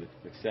remind you that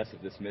the success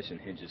of this mission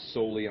hinges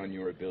solely on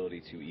your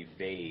ability to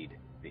evade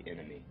the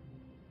enemy.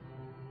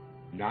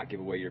 Not give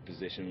away your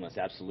position unless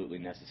absolutely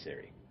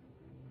necessary.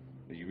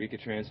 The Eureka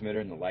transmitter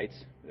and the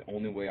lights are the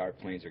only way our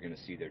planes are going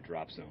to see their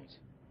drop zones.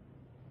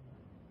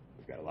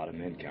 We've got a lot of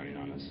men counting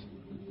on us.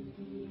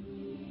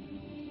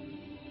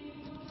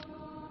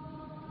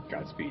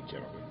 Godspeed,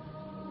 gentlemen.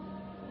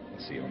 I'll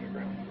see you on the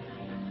ground.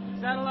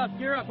 Saddle up,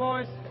 gear up,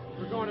 boys.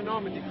 We're going to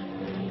Normandy.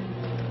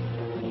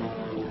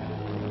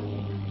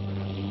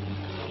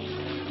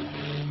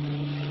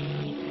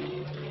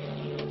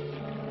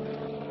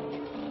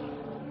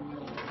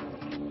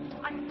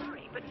 I'm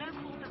sorry, but no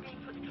calls are being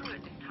put through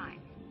at this time.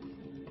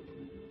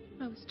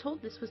 I was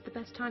told this was the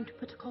best time to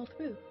put a call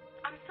through.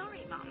 I'm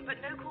sorry, Mum, but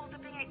no calls are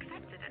being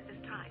accepted at this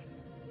time.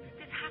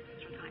 This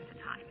happens from time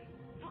to time.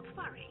 Not to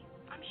worry.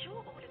 I'm sure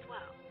all is well.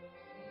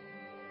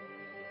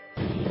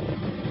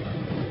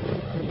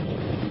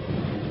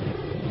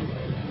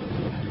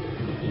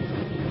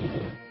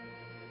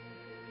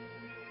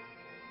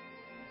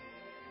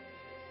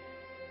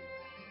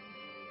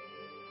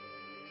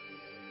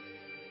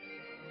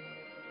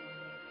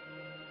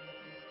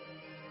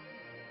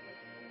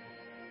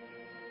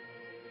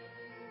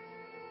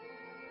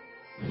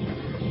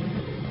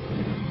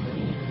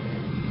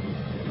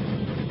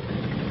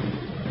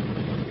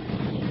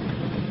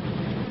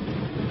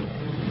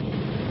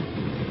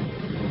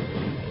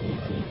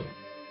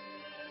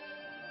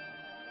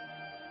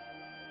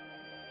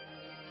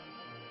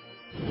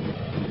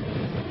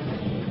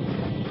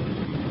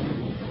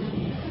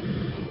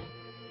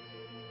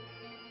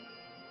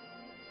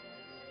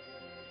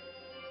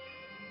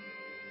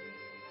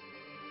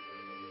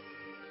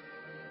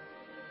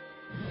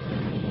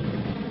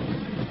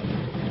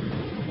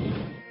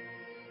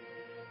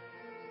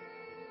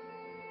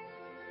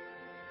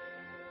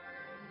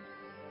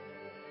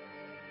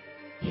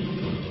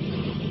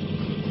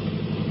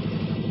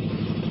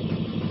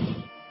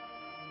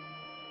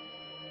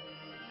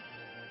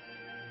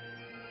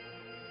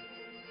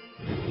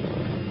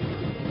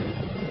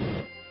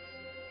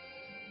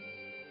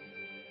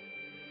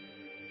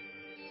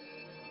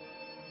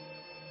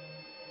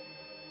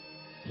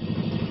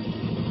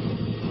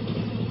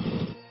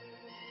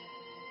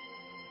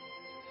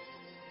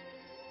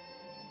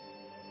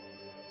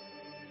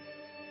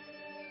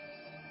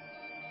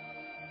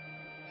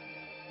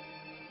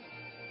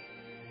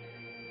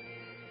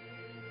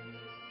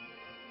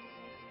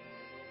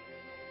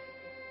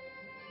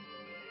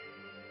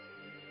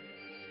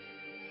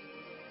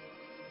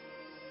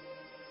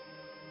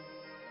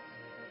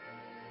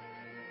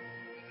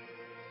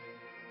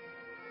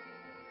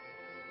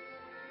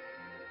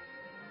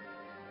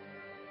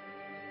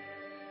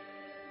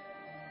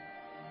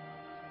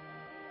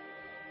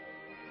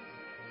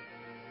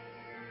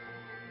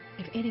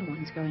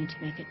 anyone's going to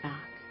make it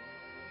back,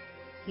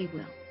 he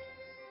will.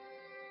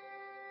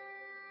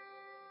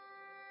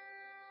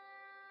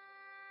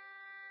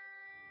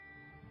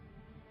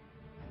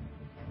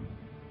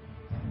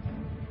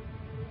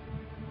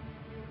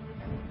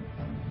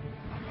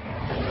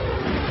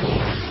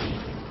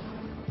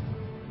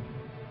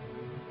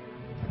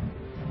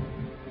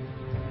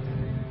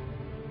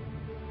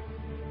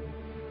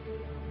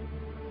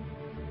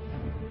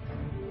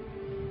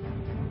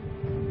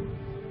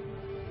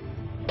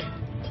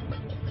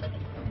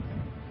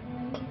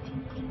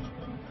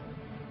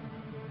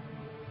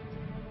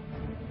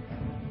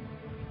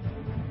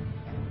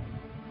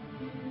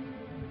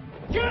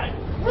 Get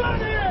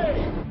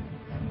ready!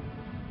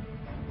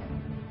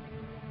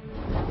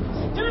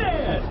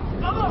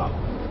 Stand up!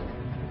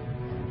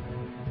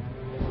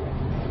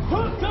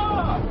 Hook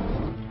up!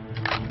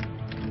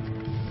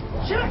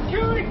 Check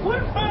your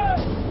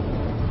equipment!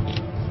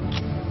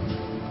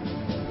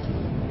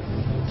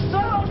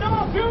 Sound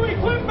off your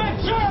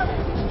equipment check!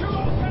 You're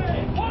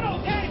okay! What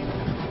okay?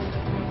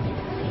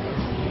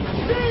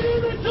 Stay to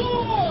the door!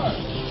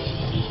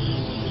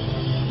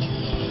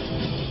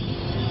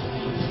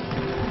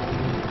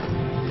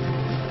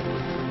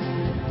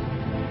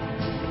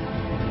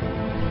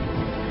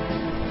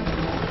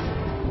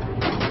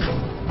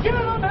 Get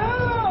him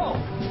out!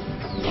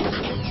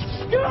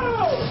 Go!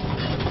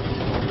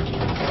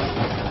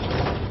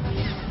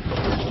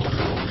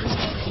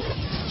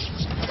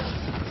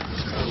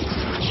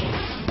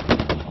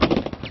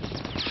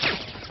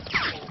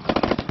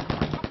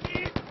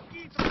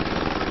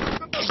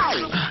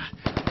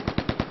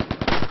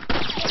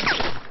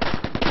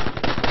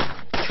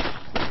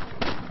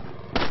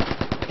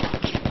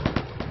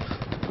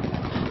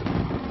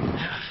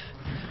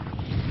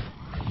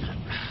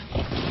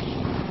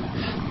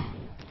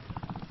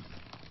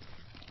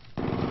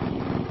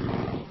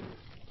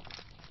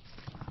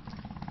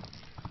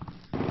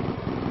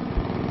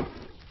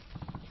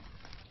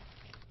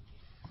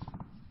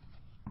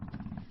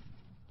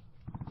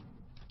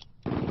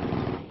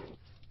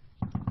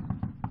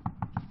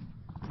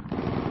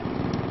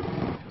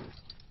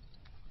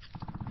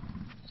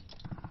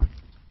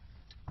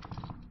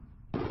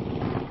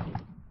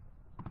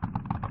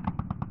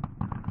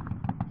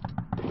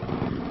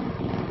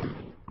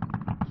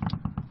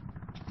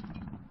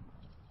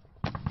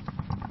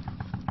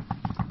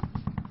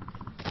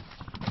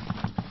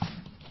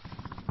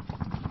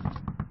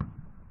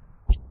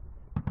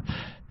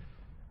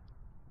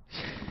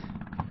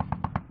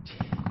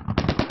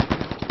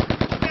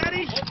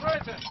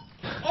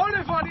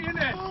 Oliver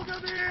inne! Folge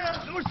mir!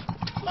 Los,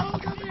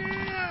 folge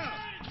mir!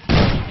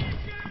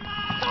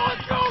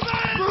 Don't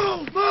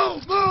move! Move,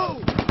 move,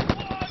 move!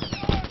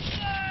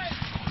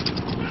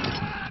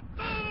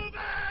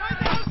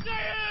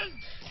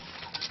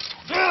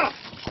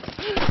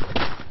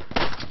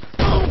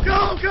 Go, go,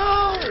 go!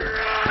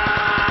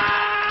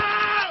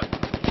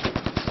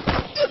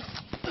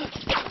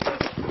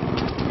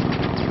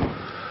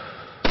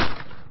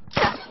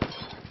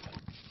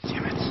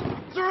 Damn it!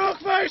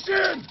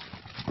 Zurückweichen!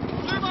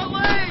 Clear my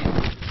lane!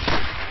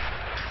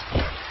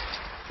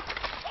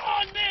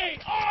 On me!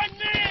 On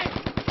me!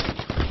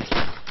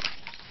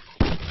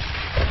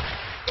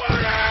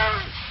 Fire!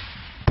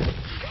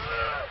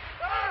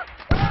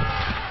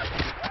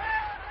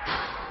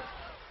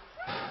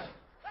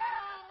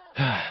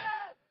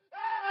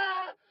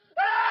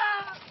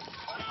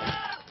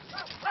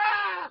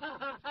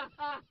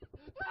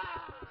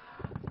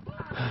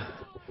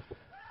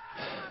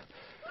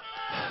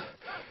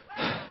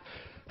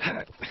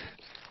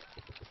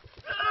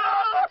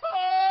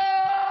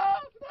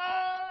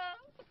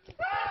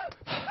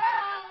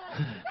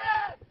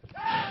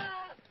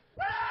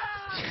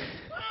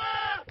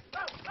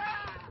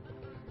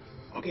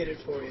 I'll get it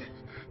for you.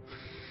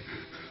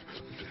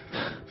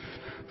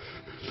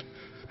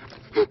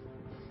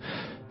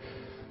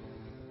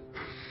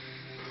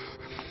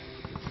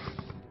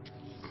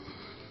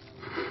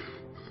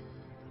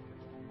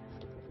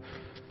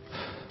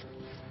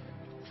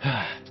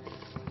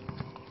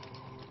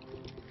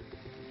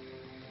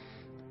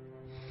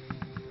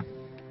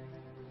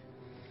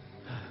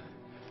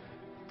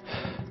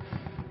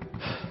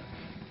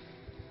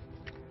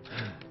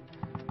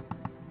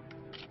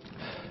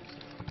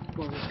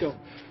 Come on, let's go.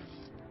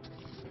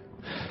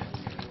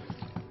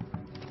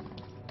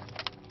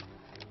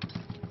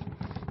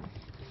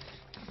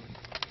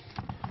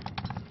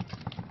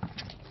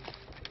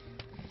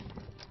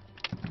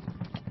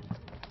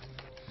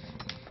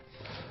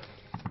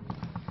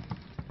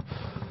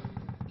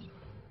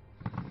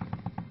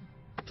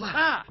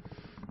 Ah!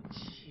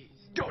 Jeez.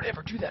 Don't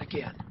ever do that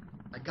again.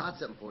 I got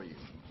something for you.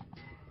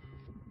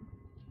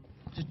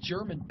 It's a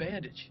German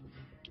bandage.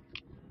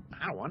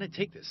 I don't want to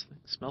take this.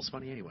 It smells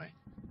funny anyway.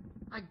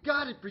 I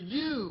got it for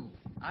you.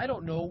 I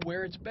don't know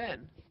where it's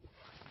been.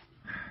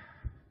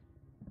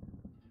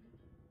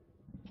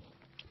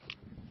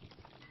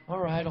 All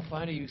right, I'll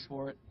find a use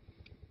for it.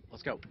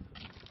 Let's go.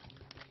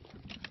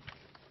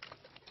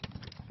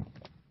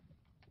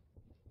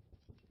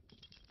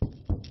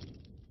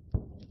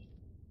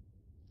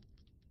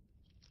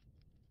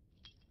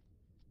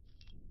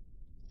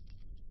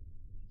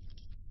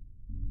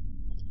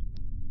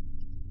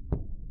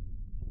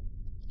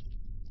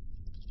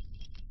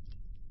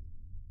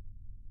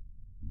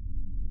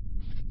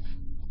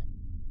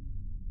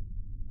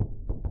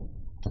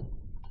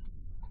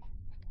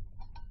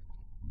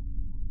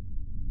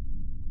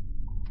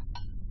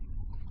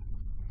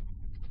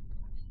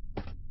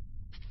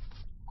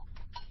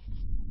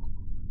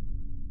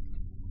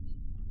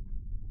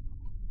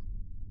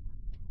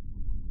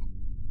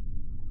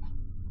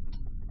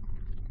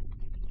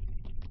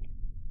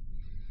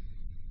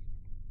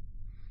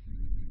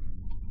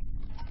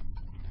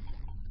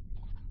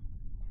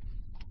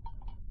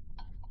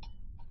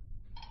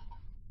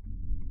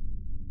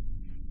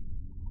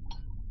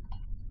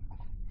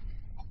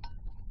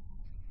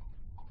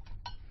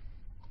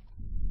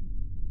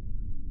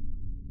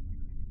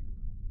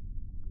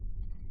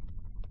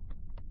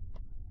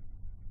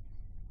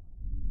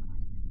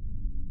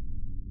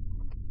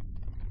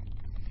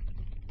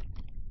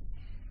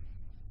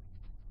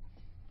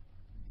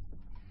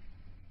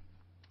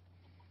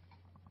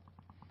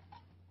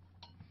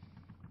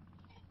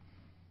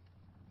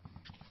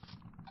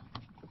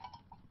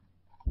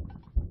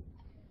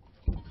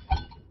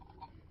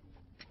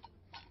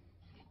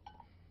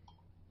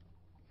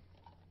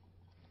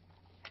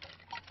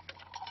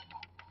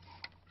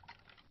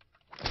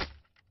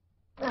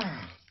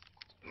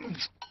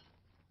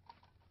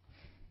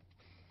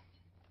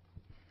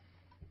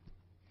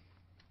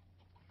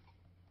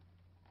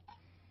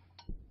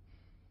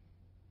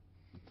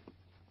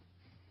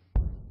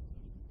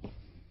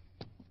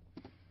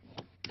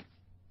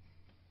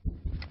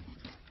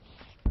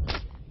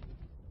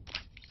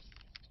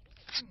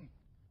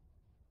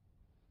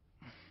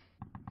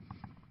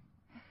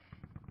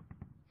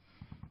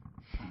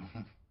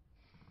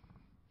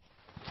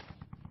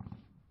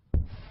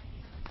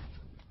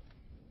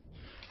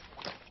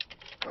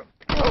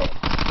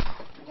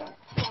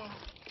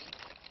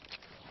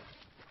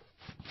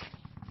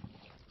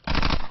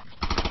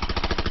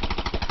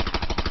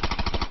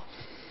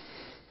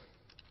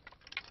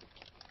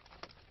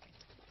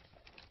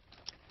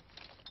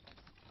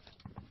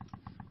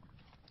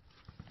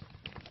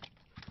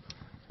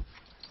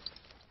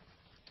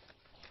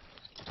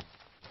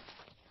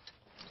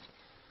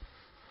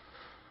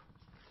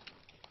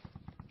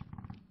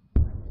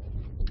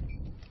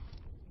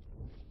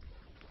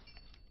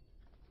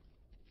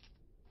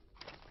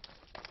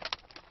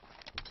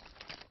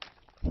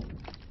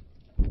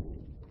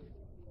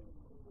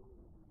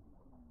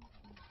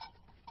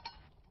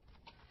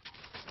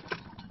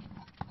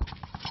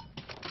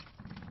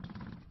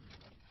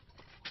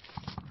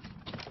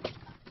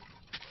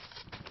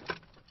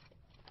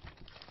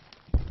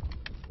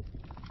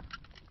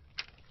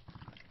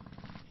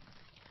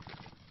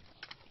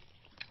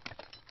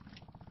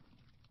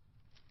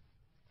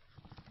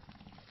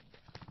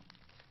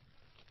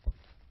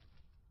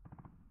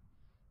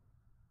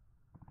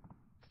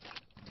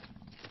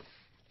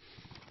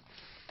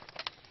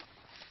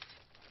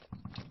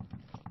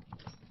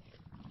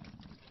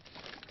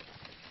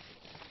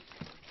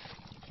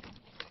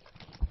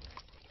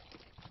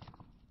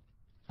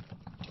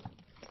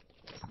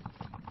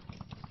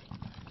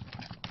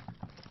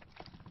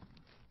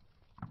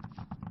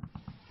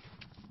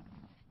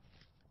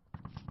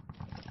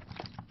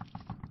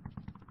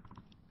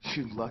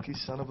 You lucky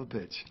son of a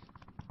bitch.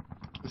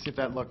 Let's see if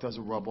that luck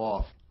doesn't rub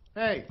off.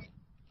 Hey,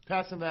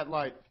 pass him that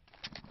light.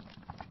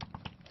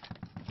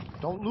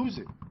 Don't lose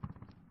it.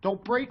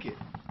 Don't break it.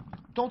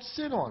 Don't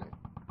sit on it.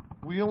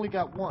 We only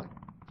got one.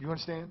 You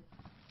understand?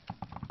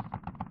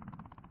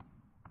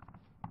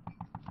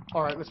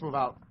 All right, let's move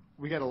out.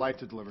 We got a light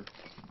to deliver.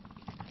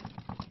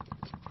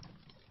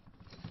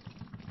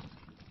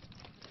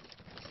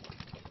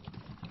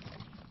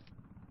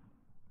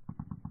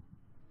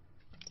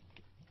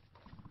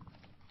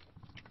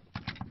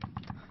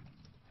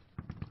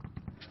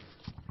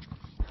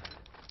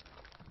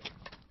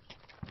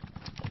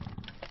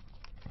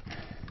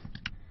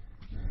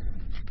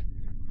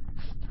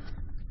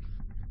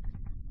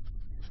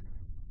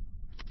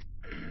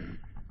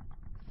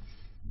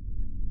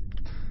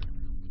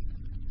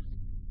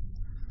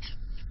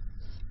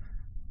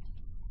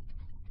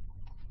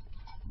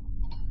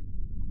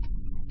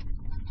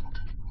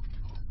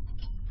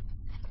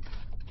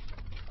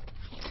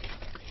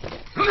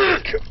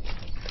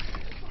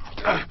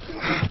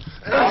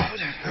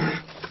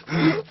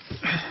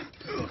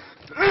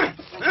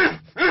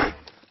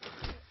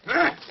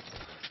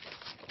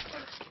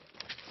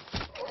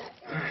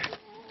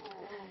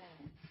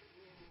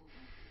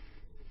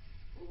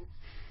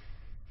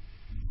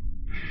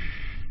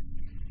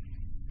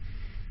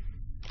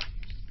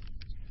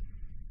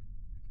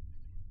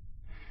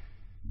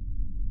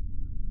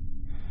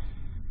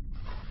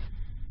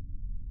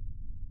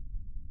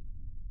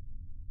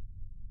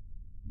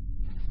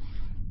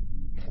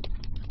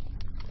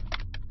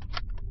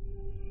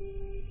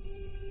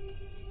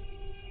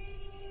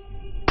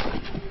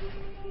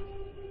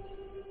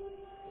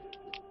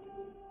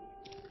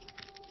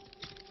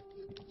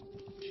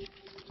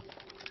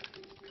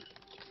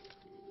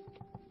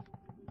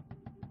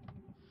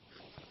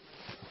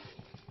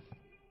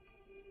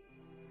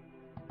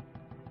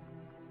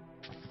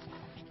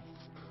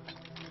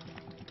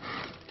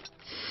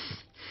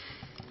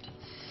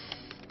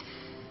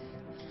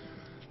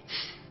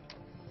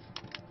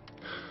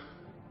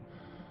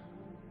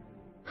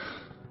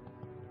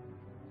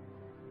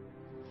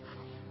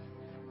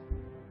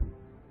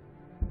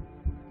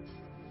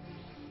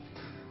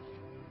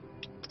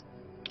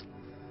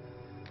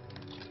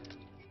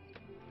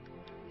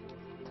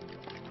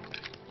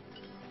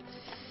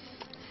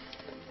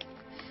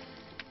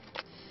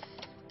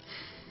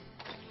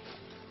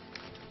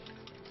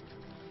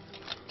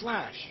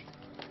 Flash.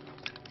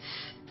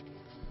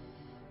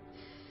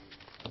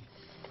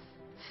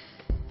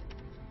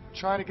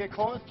 Trying to get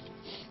caught?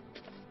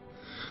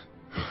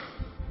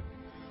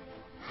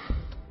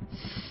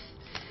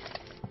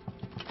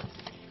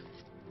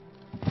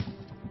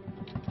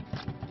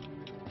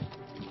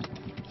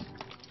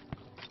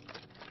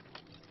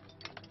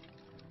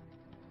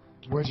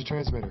 Where's your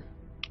transmitter?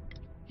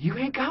 You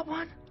ain't got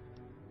one?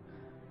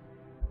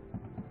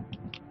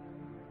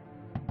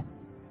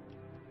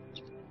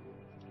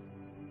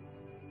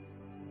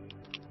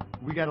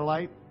 We got a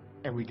light,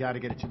 and we got to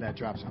get it to that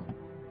drop zone.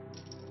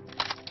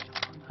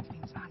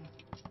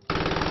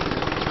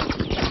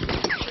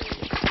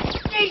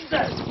 Jesus!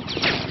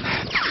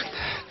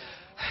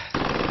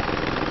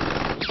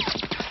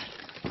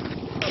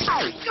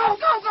 Go,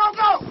 go, go,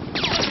 go!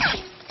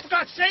 For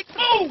God's sake,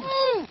 move!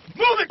 Move!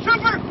 Move it,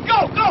 trooper!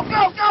 Go, go,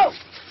 go, go!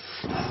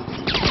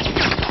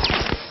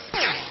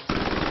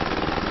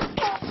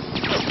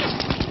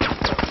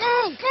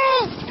 Move,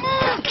 move,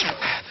 move!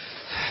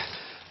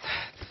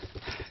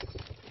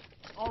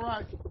 All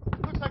right.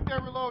 Looks like they're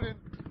reloading.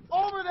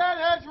 Over that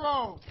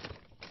hedgerow!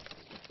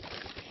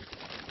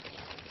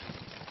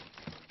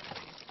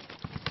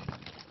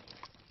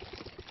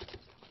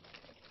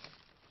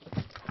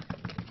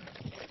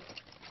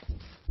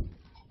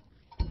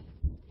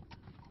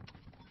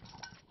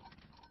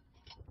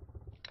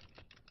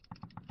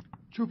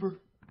 Trooper,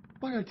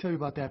 why did I tell you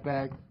about that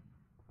bag?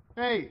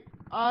 Hey,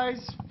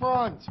 eyes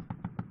front.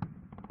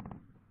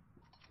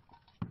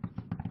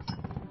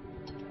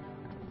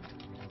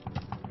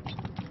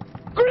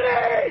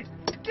 Grenade!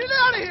 Get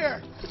out of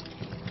here!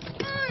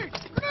 Grenade!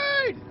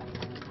 Grenade!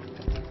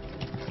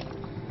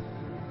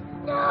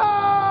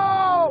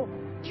 No!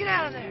 Get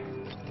out of there!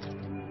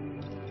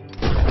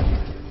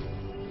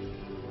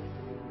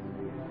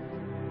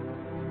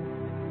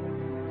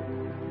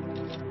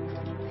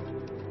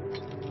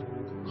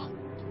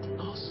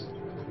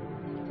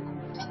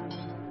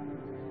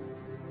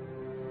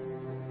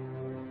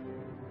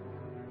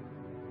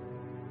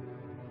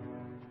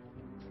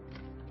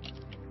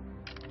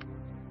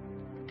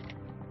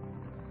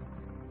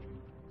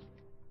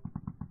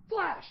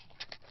 Flash!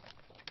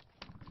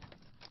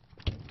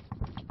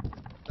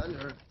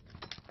 Thunder,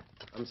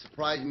 I'm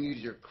surprised you used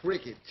your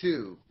cricket,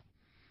 too.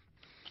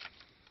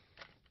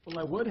 Well,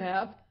 I would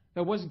have. If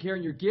I wasn't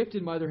carrying your gift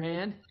in my other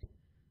hand.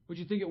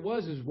 What'd you think it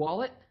was, his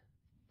wallet?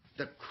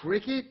 The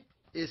cricket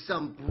is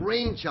some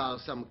brainchild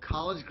of some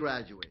college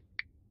graduate.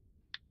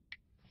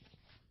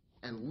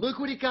 And look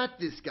what he got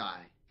this guy.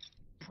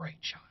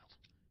 Brainchild.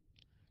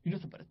 You're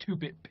nothing but a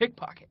two-bit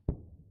pickpocket.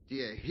 Do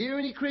you hear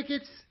any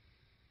crickets?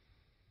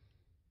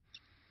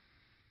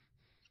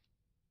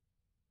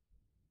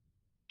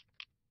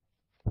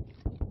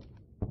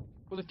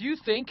 Well, if you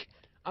think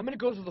I'm going to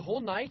go through the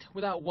whole night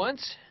without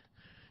once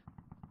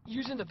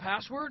using the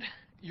password,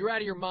 you're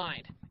out of your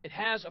mind. It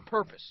has a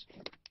purpose.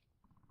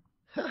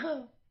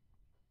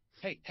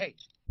 Hey.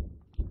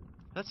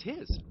 That's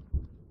his.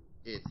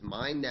 It's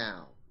mine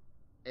now.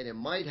 And it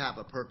might have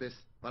a purpose,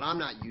 but I'm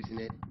not using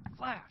it.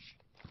 Flash.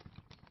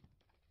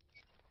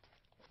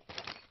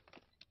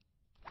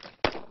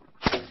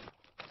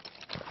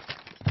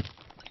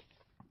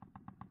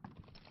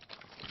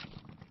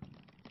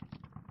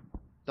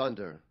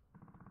 Thunder.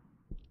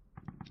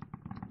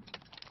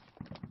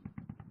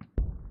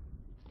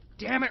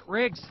 Damn it,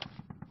 Riggs!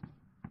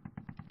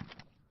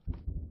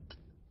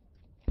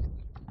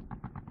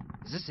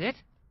 Is this it?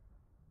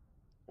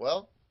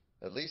 Well,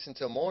 at least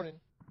until morning.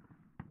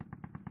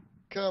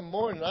 Come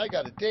morning, I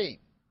got a date.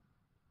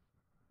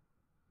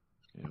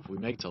 If we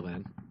make till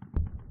then.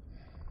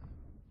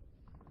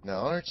 Now,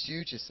 aren't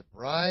you just a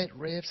bright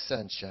ray of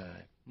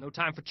sunshine? No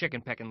time for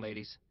chicken pecking,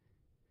 ladies.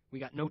 We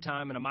got no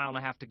time and 1.5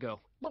 miles to go.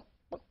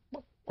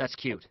 That's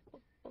cute.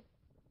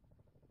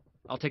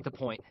 I'll take the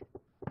point.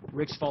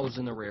 Riggs follows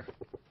in the rear.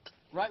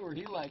 Right where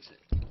he likes it.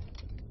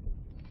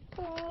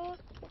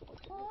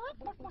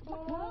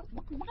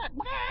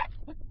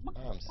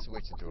 I'm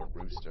switching to a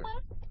rooster.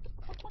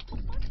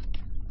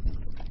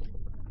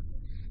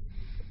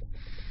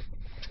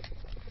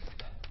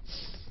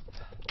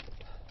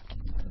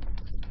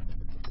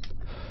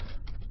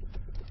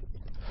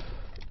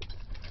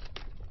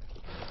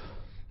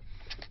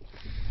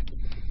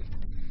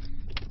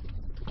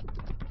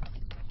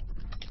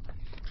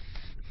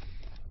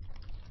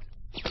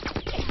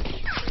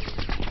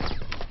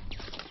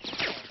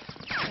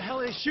 What the hell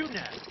are they shooting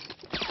at?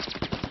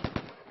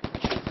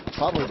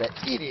 Probably that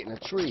idiot in a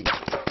tree.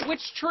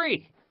 Which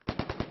tree?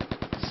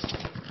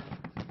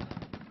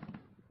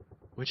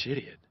 Which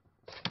idiot?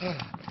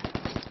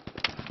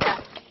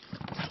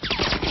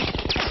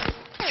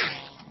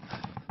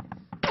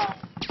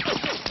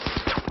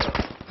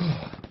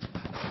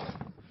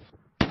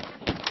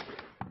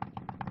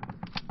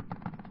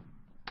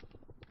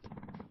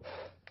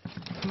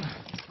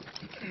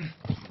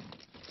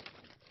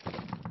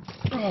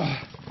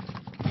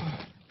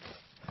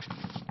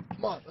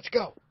 Come on, let's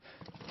go.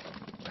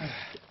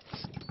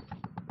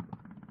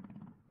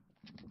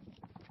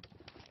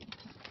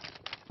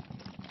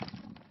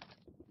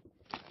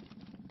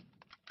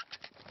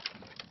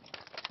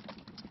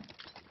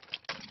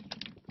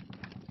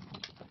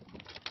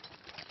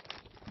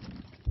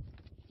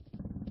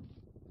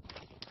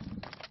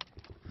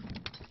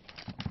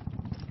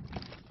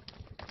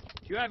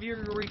 Do you have your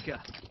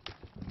Eureka?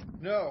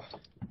 No.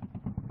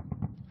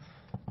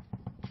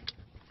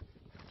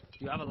 Do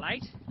you have a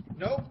light?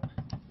 Nope.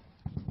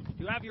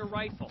 Do you have your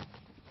rifle?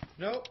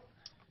 Nope.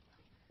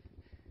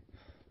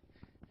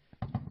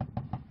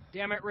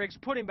 Damn it, Riggs,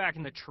 put him back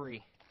in the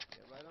tree. Get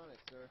right on it,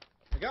 sir.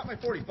 I got my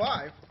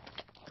 45.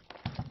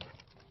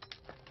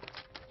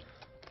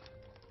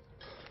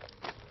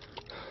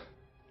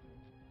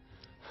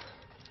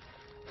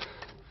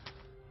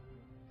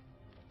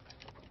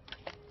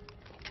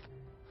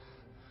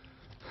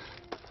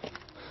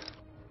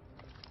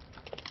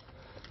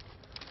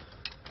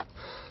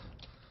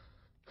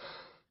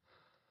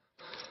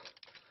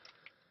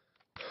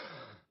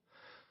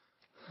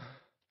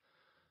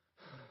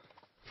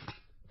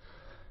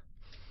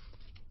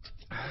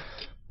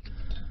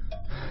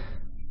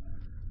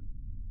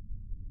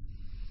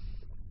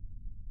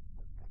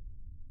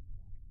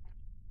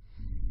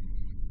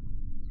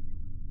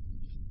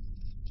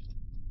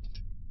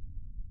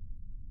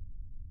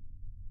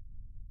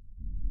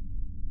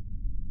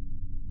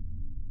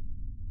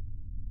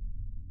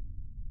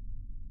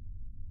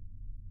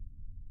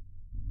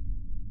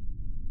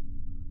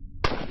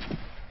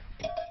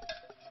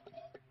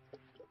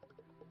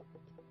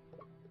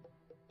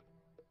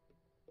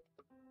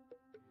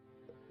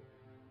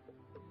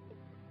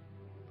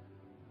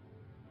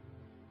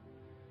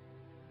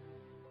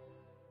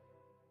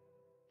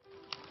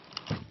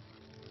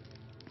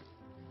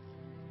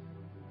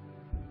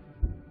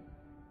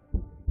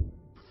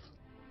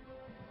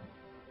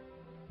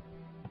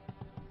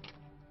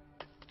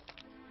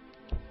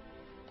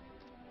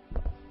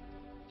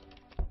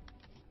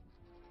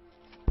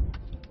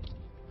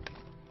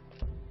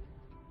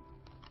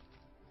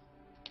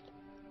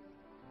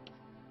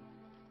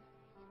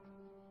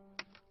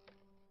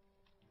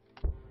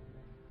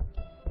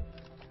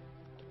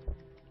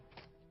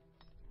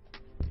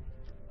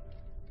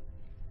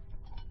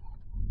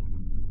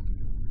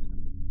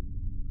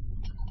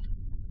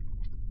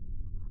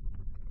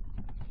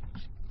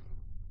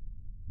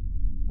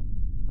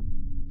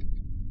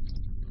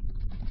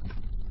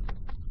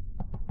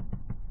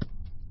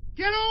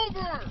 Get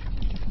over!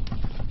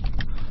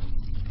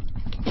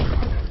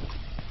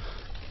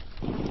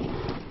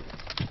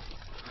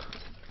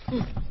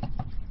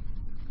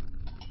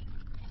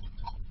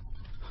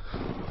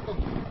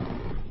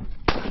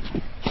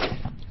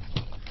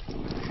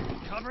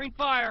 Covering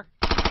fire.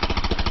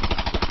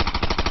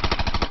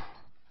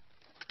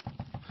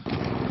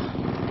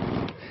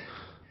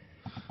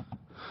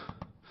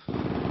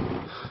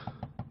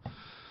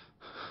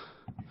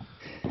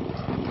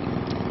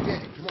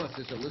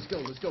 Sister. Let's go.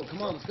 Let's go.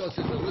 Come on. Let's go,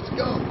 Sister. Let's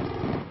go.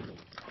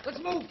 Let's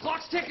move.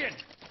 Clock's ticking.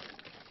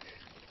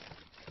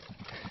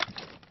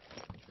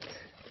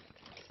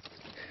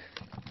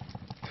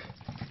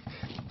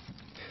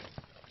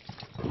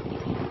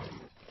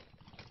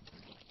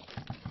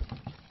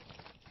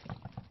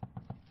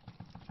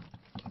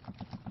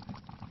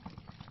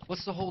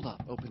 What's the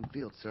holdup? Open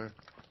field, sir.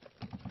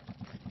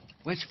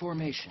 Wedge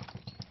formation.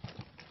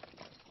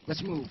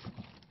 Let's move.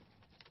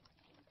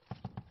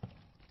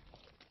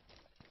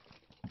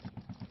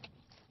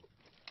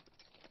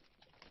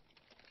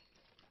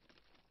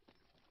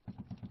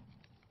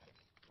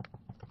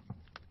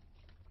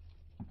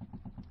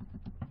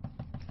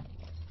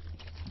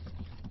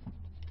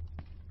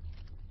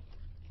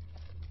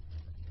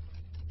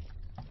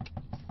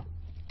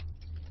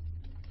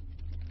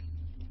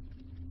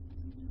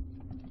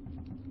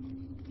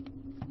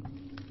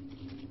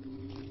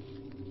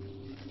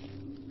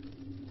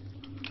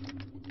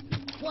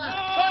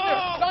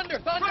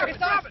 Thunder!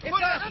 It's us! It's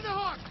us! Hand the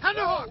hawk! Hand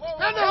the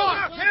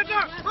hawk! Hands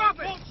up! Drop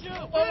it! Don't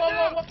shoot!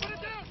 Whoa! Put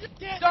it down!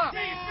 Stop!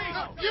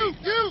 You!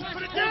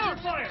 Put it down!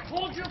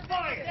 Hold your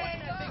fire! Stay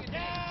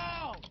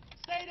down!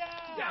 Stay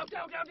down!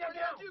 Down! Where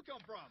did you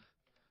come from?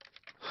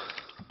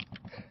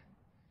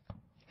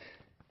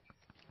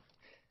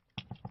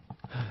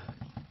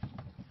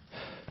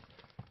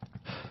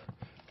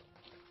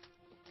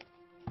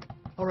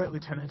 All right,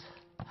 Lieutenant.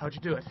 How'd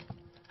you do it?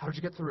 How'd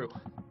you get through?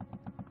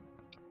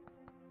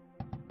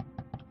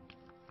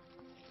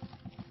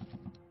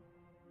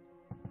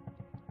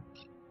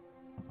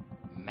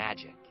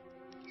 Magic.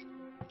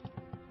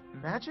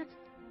 Magic?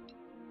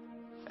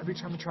 Every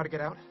time we try to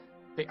get out,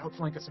 they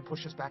outflank us and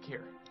push us back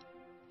here.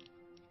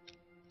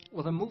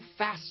 Well, then move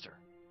faster.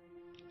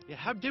 Yeah,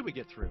 how did we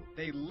get through?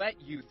 They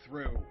let you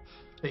through.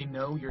 They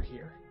know you're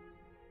here.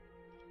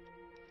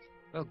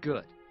 Well,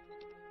 good.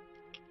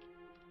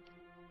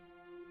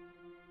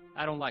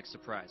 I don't like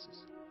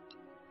surprises.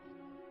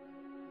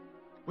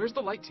 Where's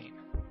the light team?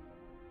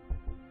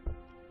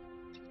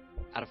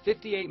 Out of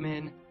 58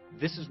 men,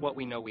 this is what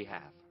we know we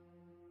have.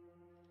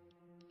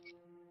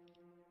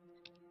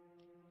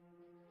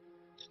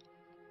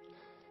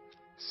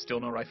 Still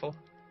no rifle?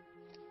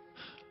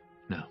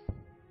 No.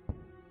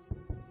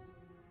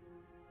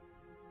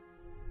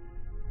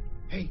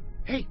 Hey!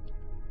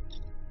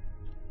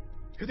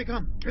 Here they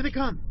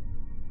come!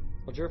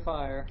 Hold your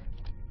fire.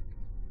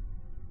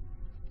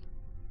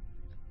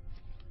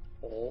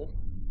 Hold.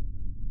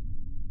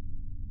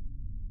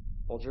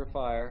 Hold your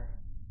fire.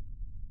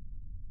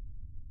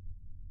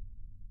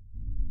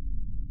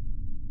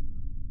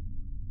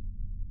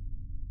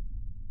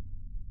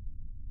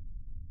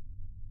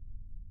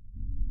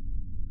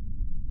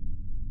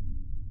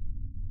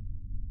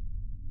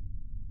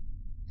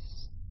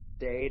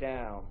 Stay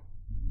down.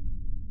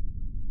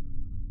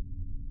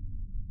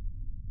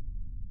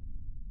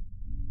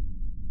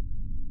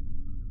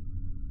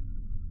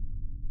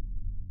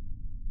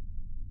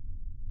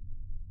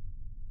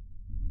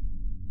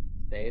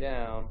 Stay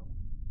down.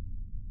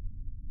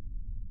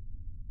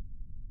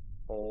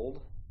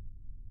 Hold.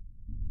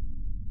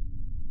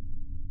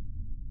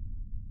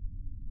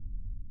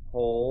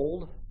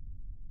 Hold.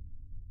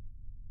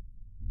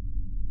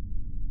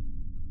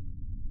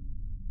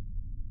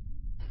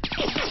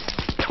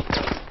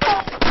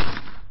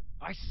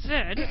 I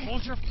said,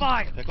 hold your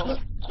fire. Pickles?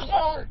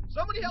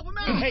 Somebody help him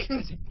out! Hey,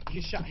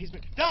 he's shot. He's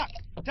been... Doc!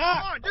 Come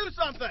on, do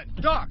something!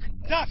 Doc,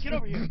 get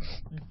over here!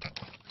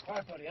 All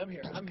right, buddy, I'm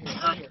here.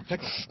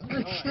 Pickles.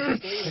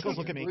 Right, Pickles,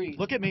 look at me. Breathe.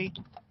 Look at me.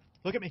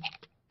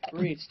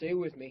 Breathe, stay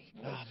with me.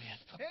 Oh, man.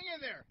 Hang in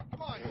there!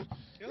 Come on!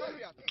 He'll help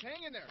you out.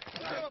 Hang in there!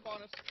 Don't give up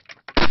on us.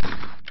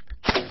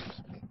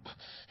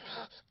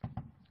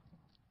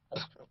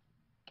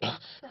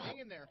 Hang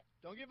in there.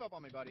 Don't give up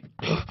on me, buddy.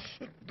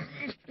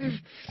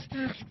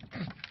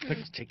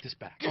 Pickles, take this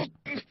back.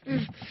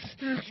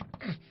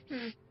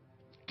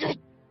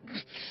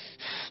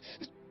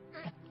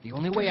 The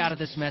only way out of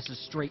this mess is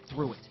straight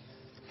through it.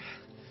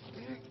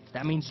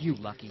 That means you,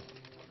 Lucky.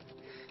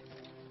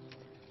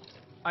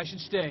 I should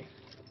stay.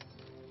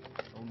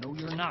 Oh, no,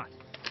 you're not.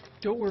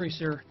 Don't worry,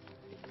 sir.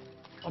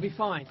 I'll be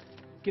fine.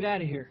 Get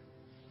out of here.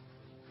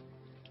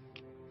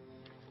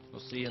 We'll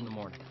see you in the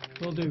morning.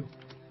 Will do.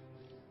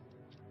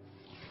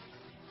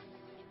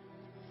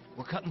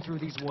 We're cutting through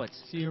these woods.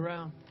 See you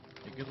around.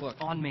 Hey, good luck.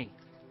 On me.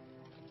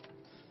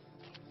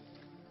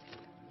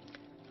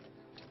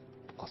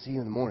 I'll see you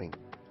in the morning.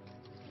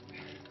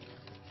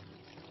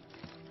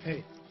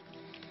 Hey.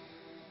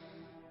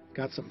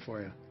 Got something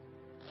for you.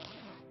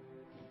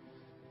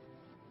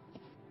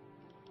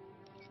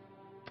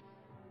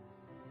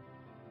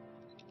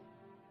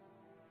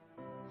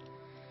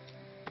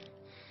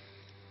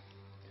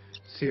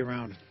 See you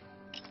around.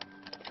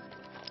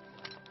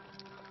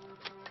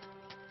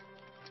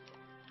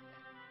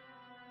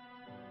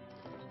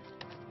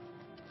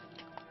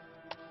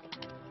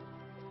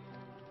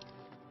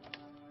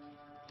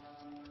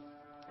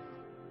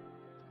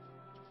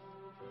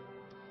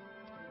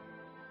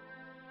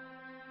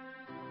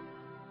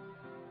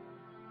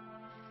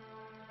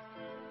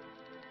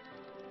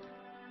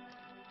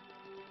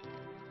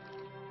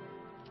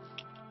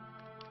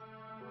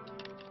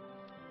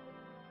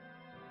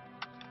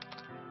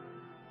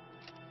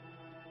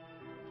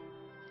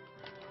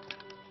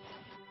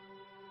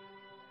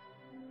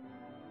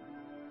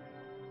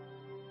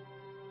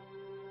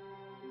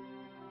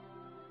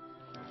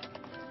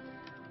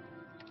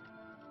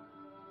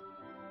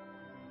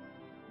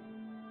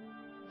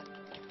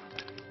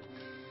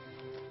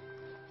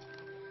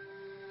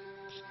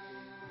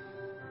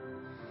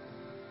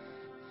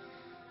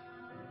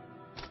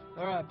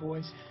 All right,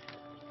 boys.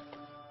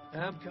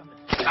 I'm coming.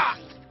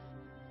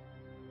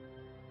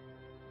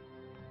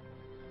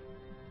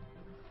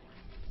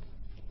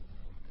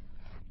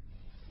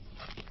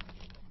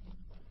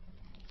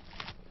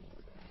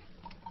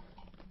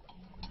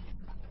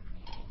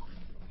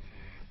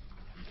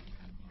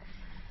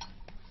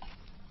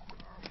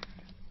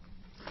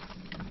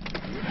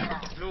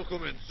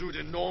 Willkommen zu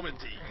der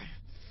Normandie.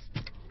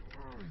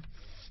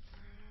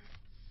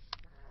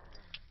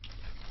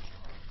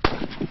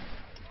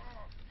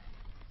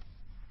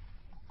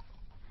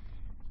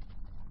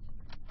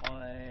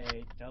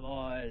 Heute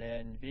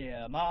wollen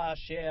wir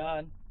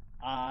marschieren,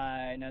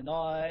 einen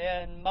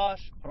neuen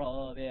Marsch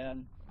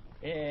probieren.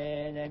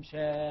 In dem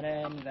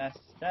schönen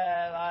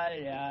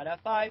Westerwald, ja, da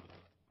pfeift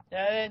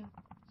der Wind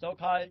so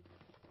kalt.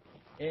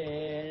 In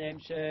dem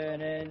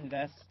schönen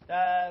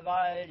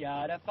Westerwald,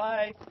 ja, da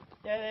pfeift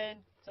der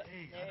Wind so...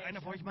 Hey, hat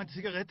einer von euch mal eine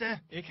Zigarette?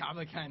 Ich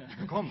habe keine.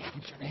 Komm,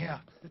 gib schon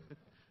her.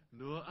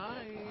 Nur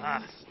eins.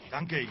 Ah,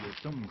 danke, ihr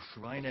dummen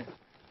Schweine.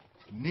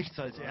 Nichts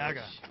als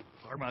Ärger.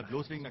 Frag mal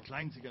bloß wegen einer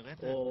kleinen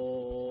Zigarette.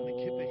 Eine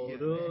Kippe hier.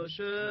 Du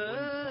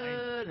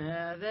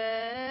schöne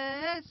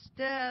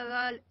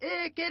Westerwald,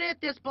 ich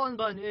ritt das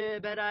Bonbon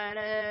über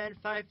einen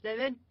pfeift der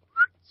Wind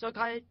so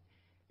kalt.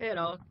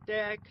 Doch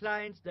der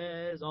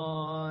kleinste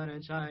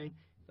Sonnenschein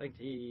dringt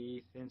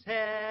tief ins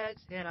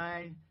Herz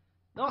hinein.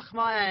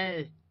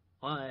 Nochmal,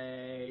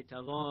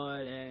 heute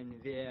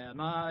wollen wir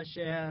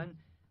marschieren,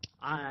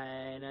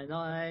 einen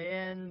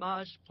neuen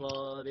Marsch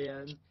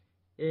probieren.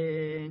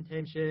 In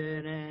dem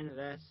schönen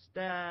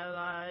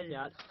Westerwald,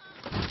 ja.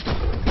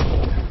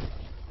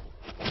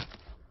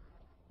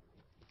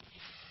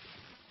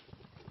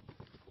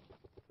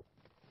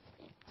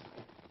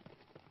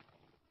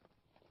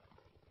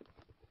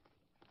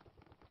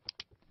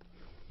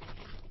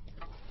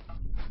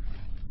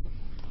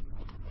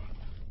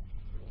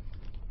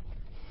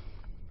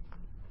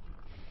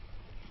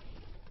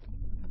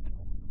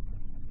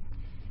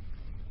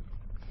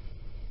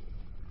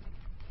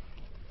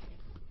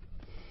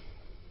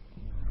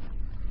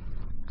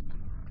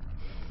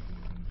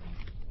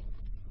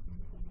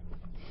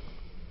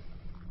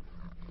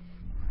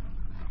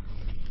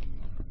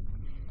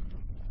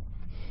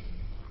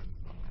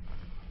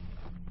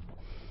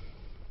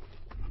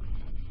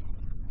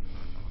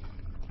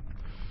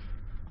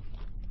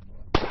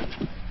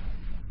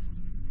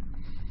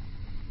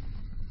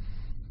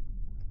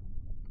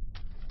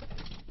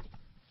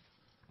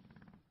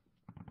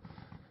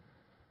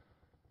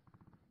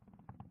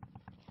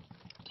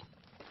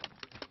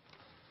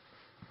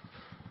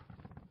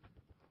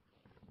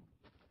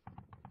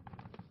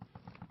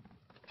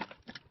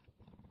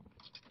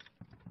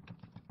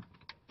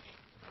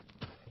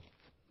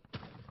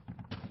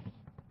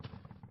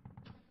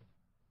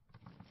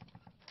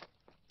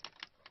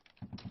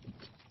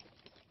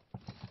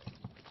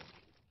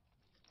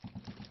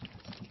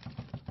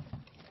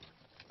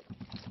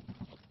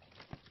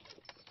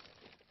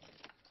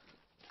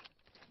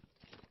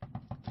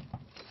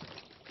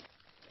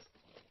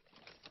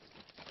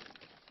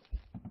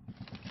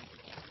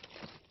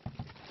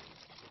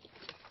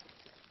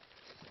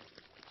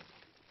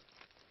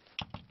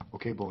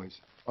 Okay, boys.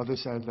 Other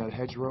side of that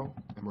hedgerow,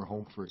 and we're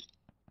home free.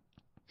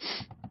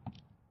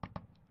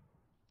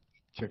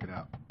 Check it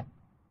out.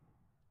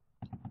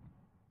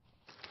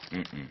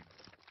 Mm-mm.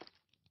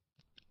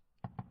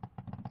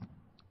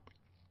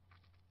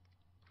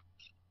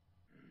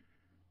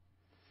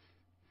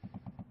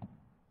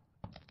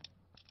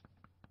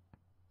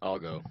 I'll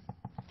go.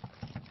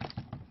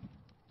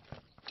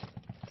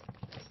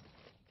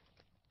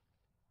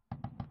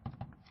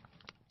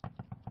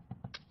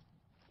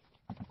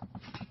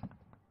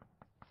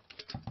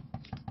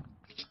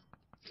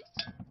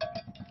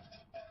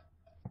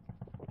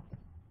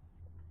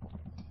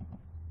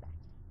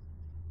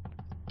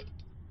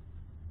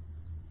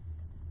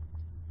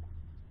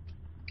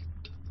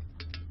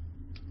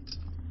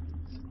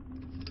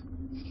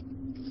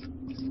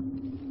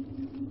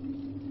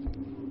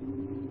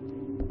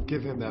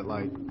 Give him that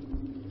light.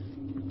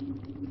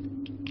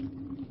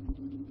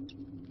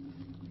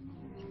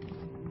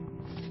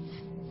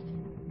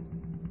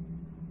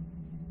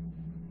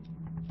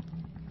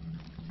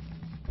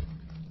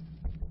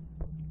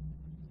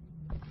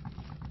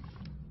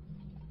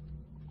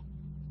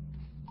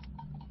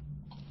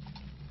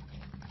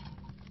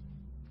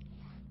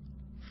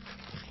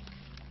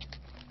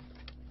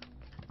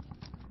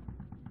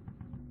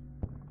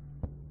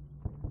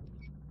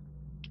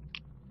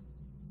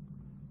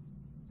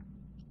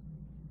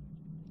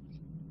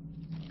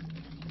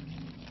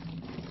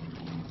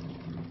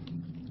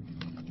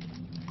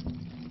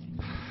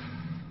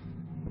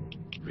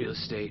 Real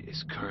estate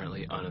is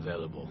currently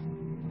unavailable.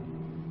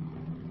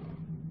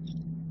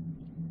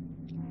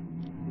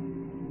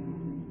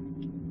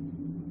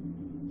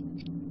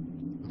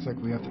 Looks like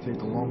we have to take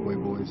the long way,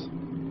 boys.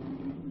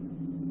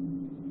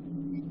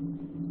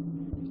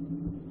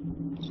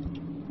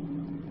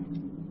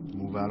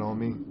 Move out on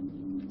me.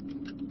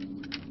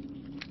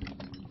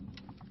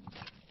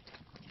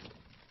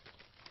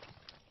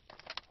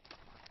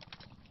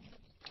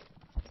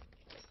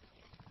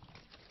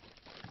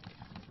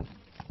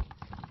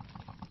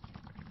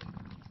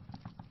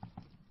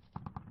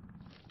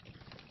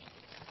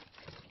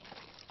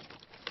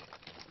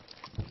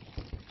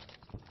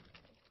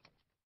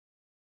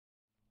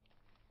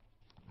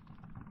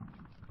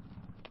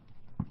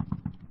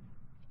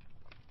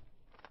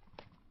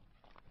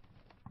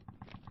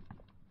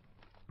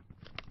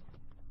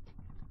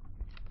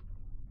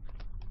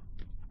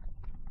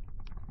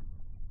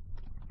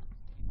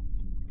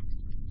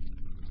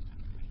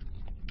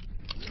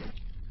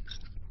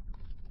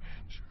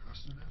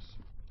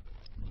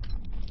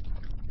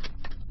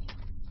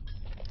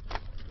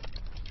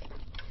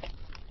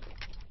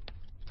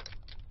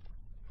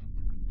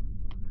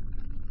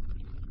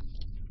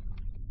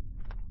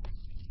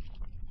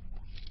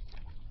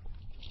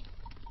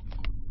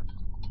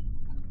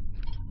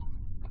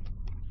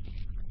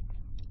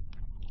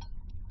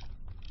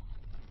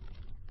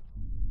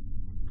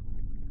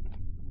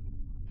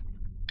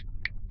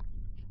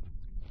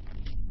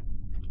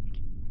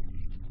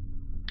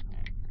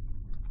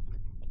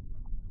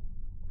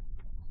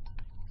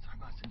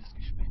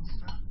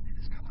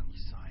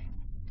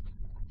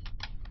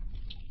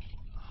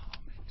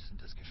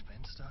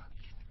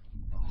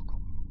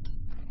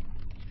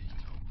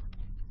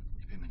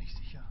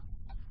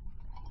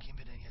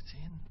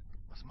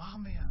 Was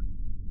machen wir?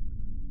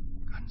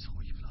 Ganz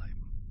ruhig bleiben.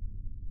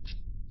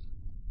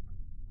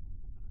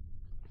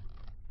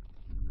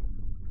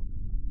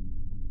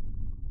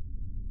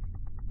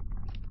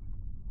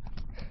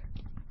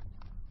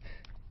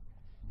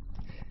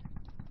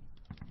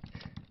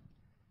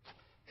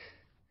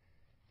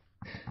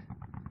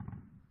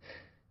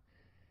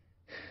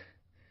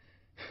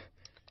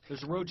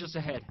 There's a road just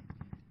ahead.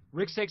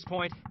 Riggs takes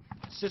point.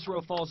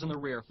 Cicero falls in the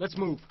rear. Let's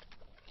move.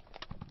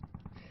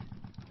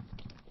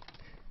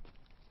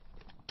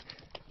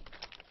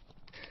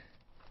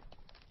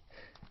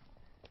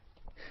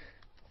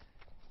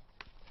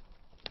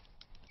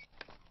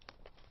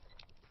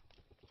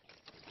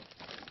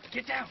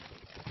 Get down!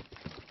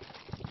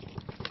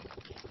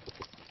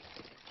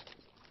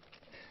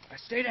 Now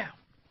stay down.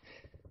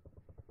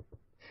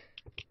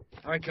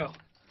 All right, go.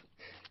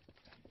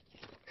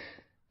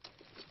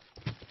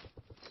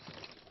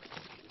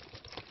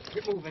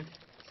 Get moving.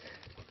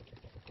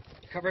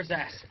 Cover his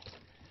ass.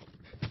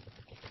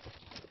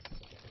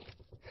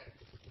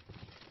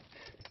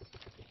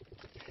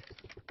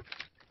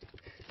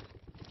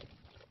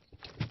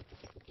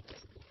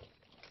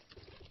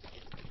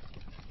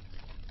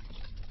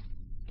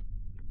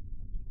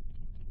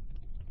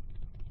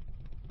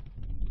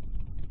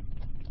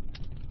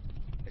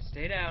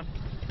 Stay down.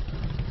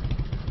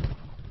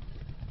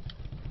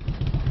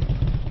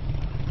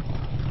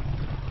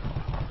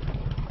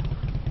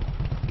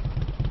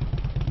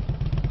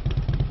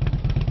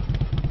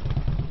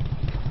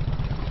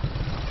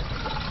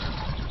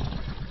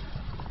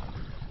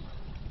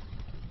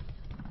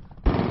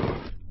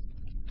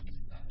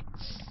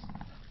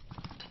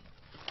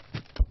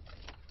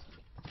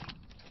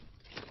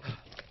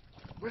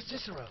 Where's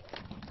Cicero?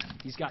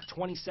 He's got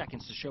 20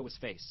 seconds to show his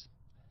face.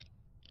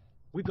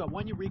 We've got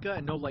one Eureka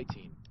and no light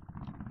team.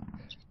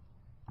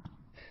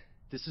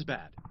 This is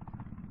bad.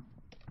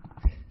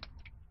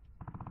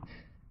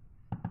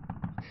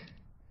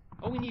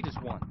 All we need is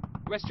one.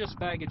 The rest just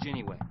baggage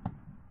anyway.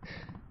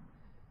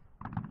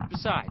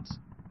 Besides,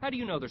 how do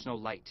you know there's no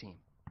light team?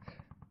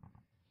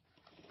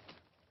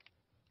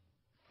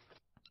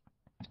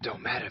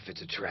 Don't matter if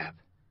it's a trap.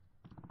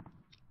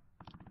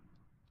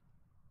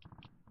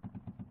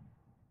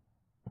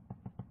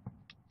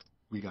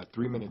 We got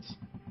 3 minutes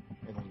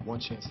and only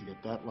one chance to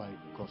get that light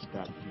across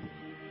that field.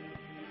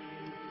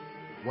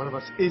 One of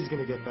us is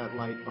going to get that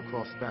light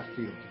across that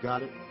field. You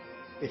got it?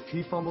 If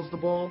he fumbles the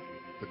ball,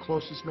 the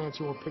closest man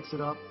to him picks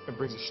it up and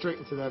brings it straight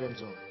into that end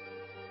zone.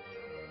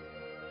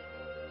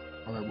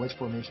 All right, wedge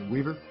formation.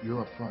 Weaver,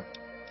 you're up front.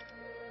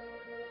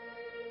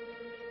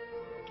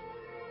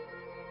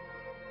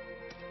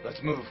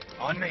 Let's move.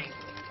 On me.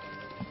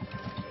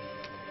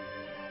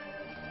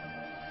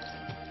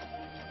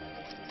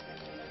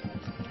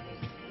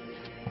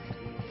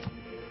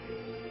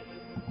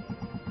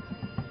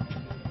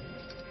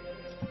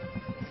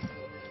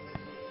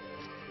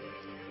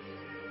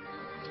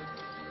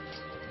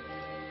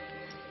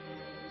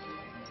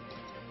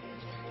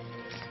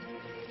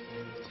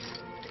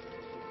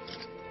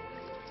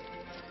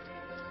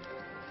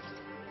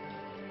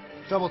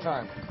 Double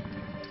time.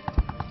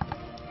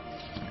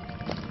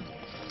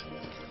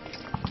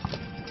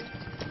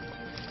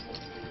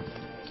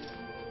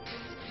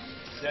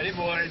 Steady,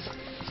 boys.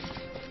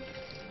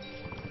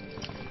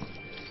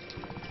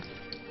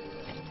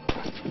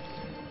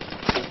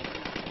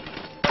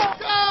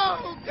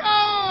 Go!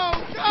 Go!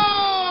 Go!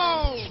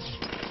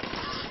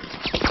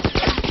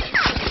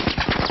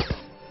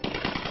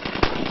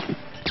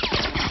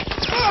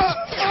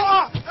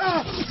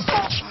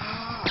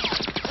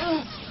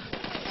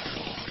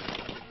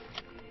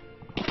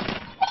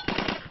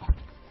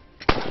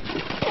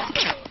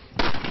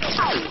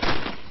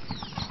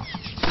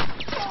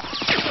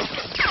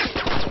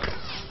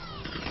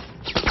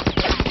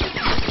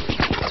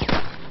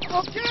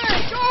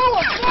 Okay, go!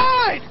 I'm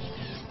fine!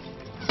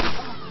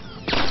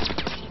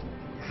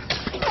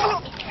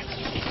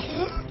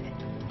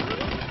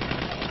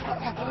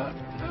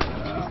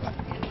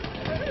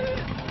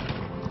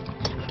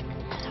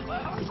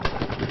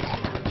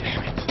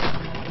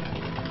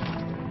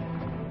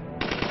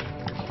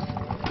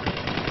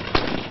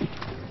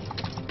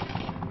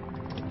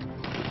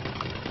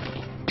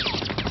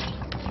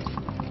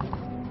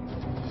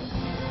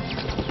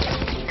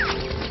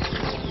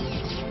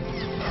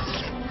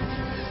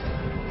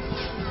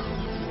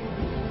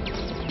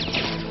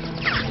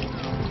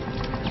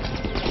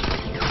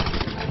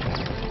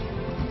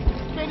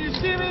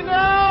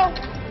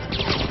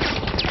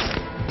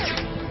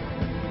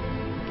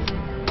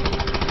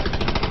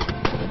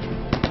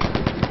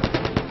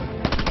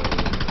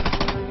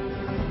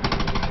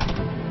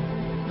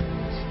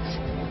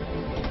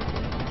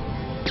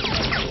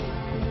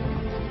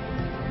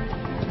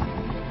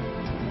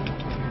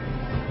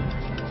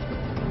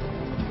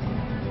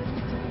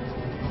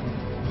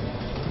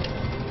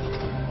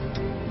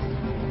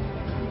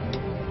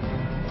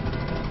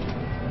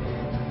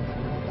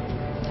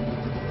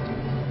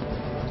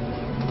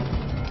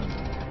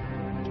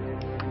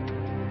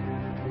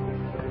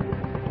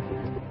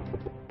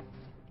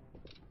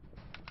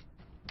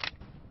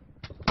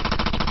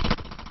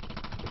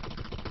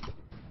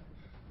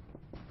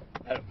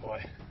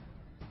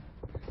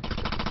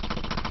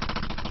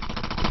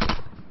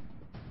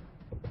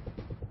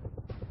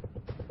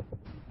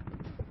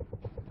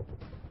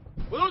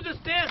 Well, don't just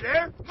stand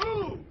there.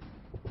 Move!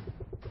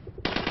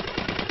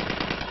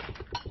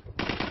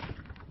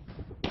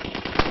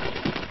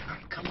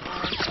 Come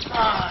on.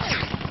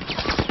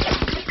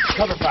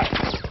 Cover fire.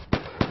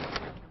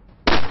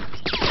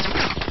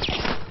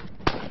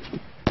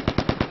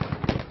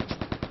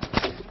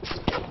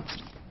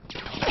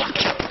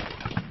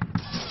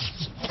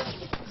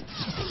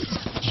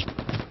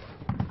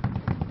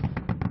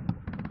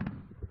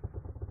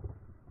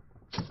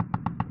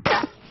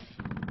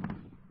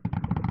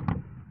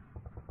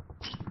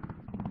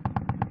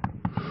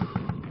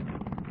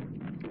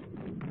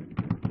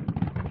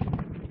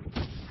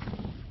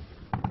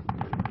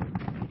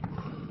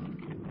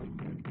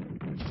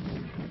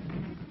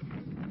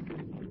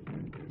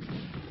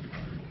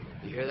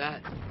 You hear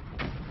that?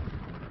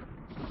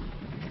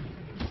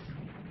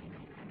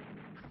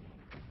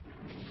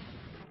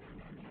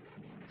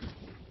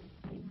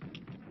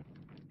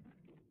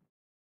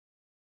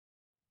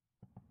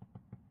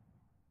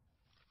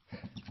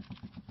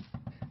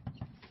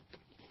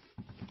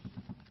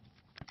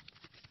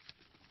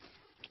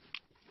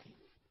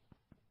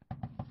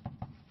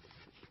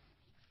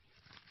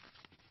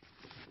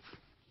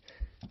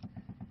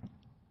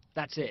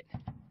 That's it.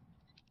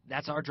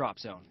 That's our drop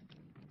zone.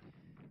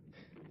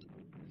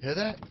 Hear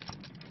that?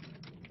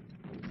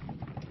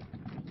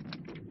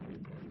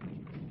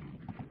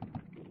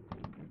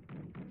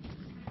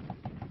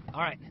 All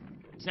right.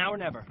 It's now or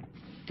never.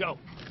 Go.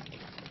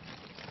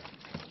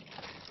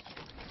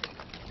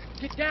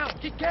 Get down!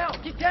 Get down!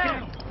 Get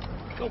down!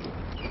 Go.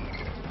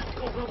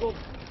 Go, go, go.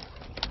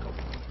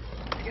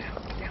 Get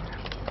out. Get down.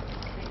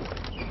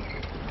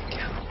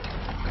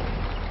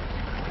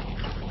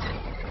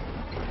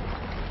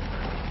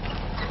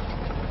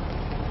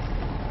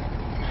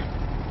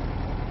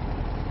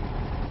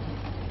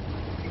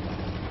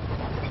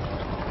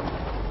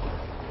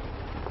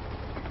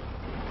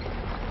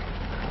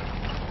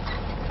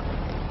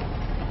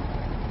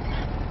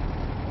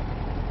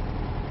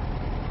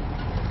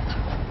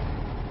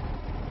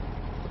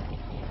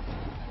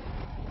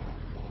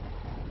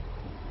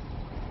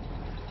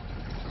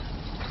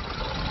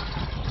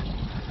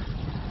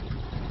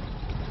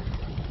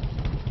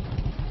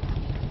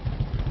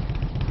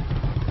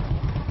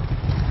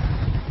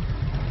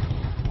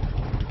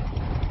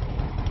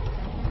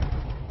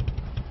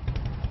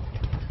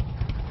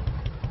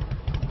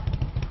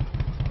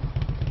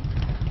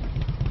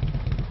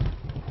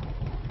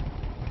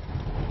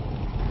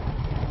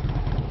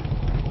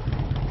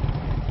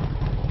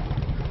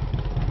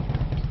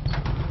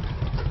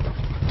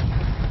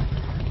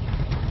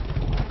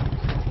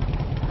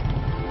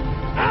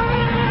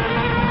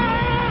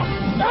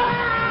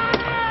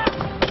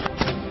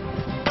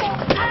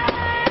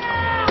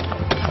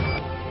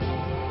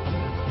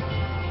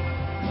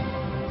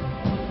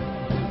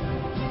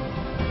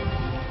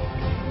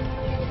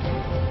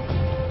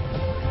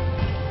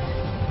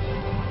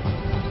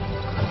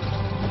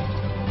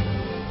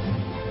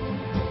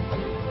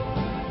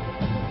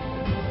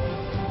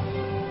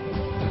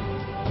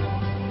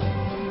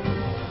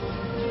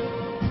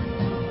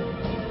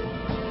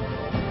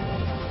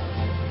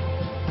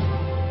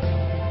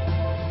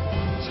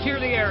 Secure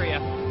the area.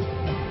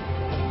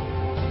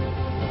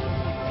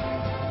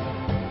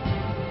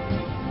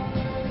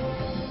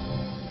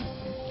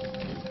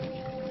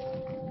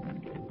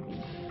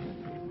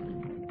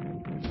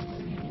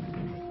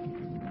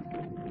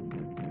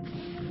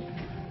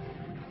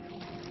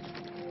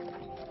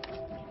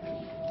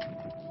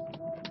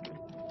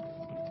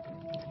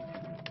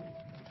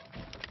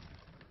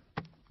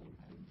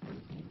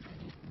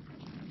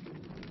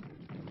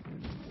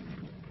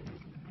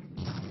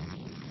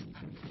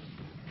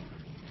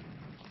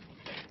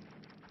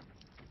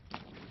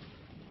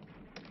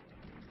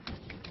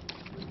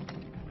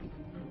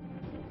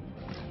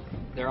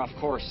 They're off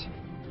course.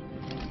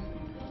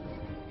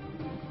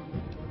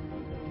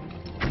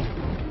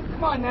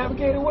 Come on,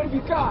 Navigator, what have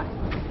you got?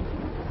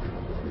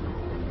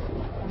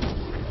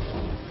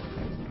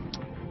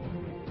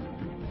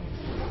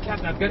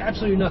 Captain, I've got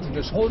absolutely nothing.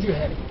 Just hold your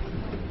head.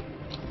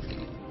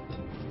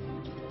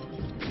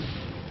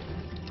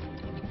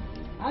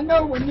 I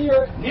know we're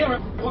near it. Near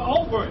it? We're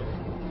over it.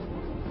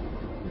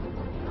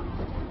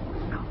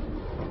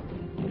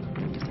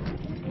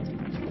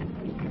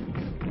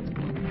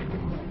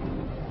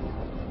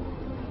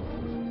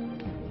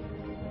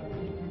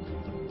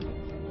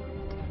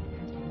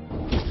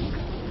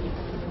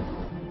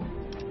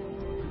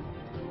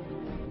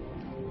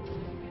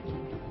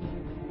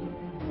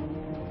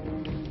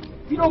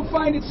 If you don't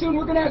find it soon,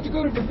 we're gonna have to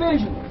go to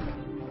division.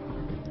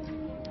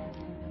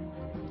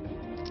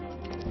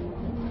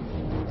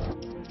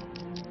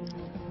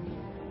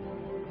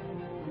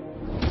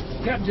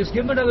 Captain, just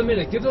give him another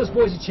minute. Give those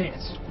boys a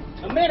chance.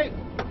 A minute?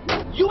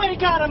 You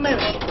ain't got a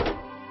minute.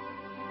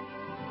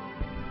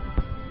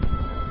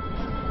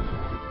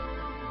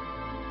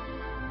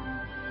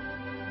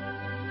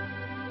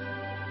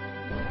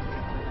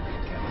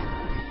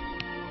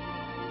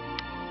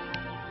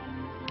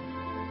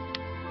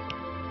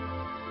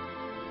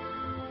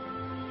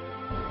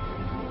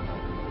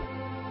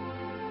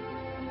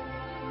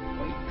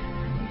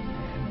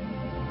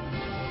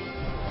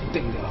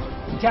 Bingo.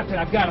 Captain,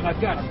 I've got him.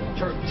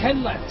 Turn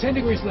 10 left, 10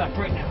 degrees left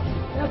right now.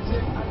 That's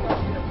it. I got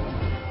him.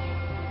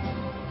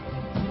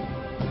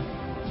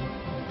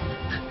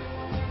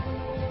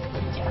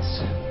 Yes.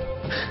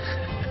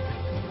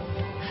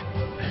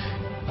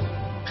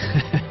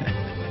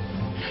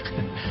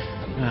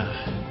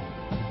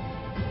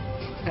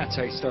 That's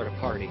how you start a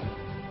party.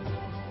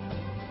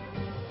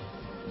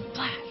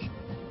 Flash!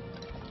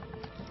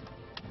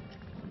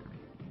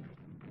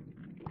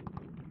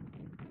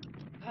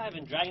 I've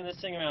been dragging this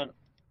thing around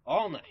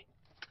all night.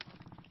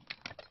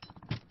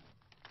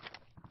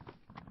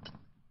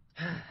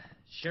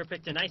 Sure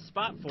picked a nice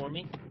spot for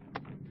me.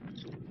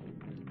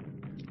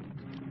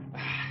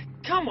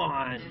 Come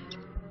on!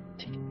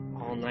 Take it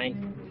all night.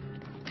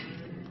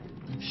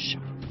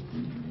 Shut up.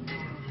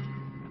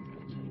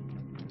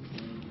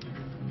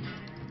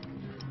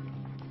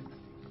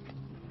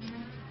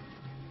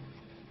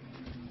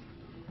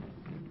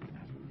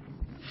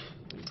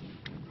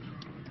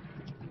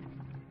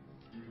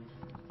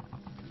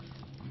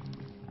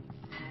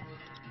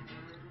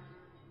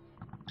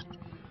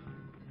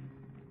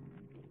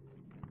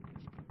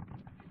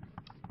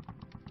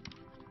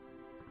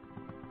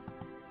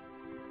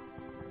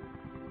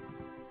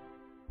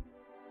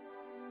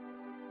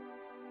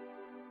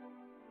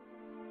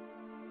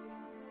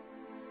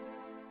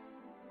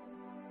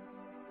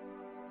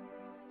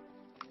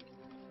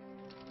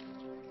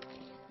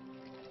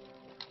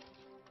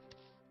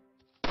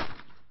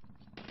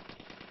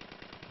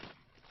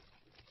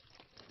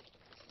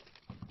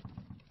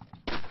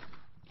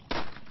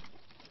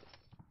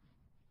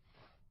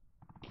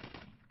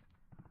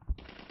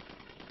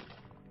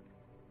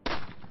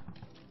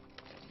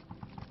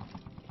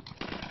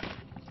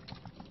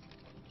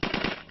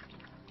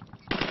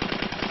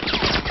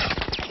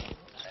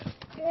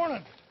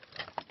 Morning.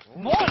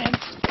 Morning?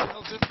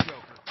 How's this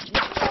joker?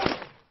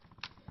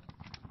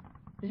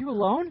 Are you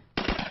alone?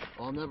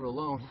 Oh, I'm never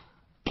alone.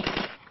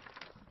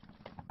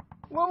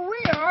 Well, we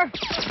are.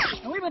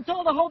 And we've been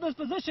told to hold this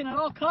position at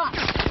all costs.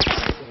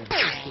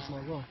 This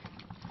might work.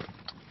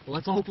 Well,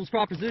 that's a hopeless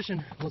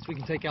proposition, unless we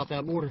can take out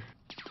that mortar.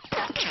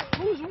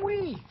 Who's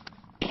we?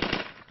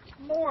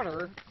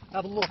 Mortar?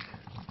 Have a look.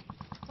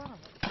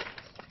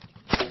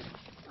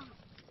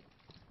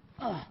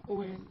 Oh,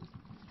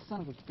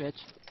 son of a bitch.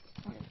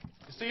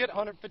 You see it?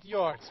 150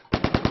 yards.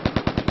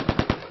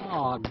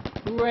 Oh,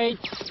 great.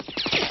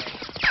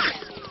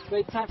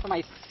 Great time for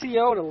my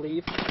CO to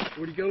leave.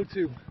 Where'd he go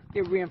to?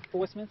 Get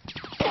reinforcements.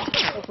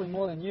 Hopefully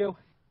more than you.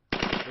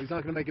 Well, he's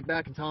not going to make it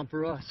back in time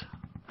for us.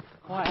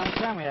 Why, how much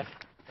time we have?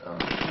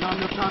 Not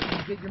enough time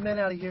to get your men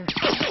out of here.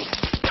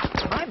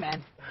 My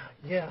men?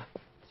 Yeah.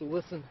 So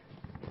listen,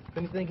 if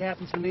anything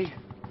happens to me,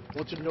 I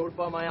want you to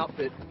notify my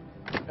outfit.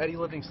 Eddie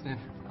Livingston,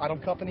 Item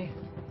Company,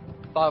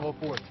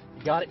 504th.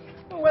 You got it?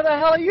 Well, where the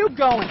hell are you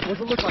going? What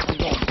does it look like I'm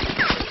going?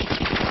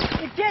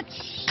 You get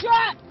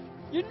shot!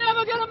 You're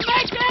never gonna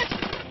make it!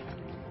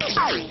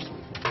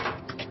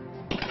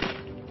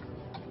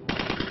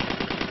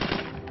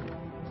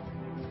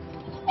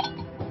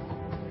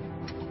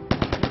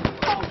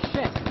 Oh,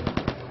 shit.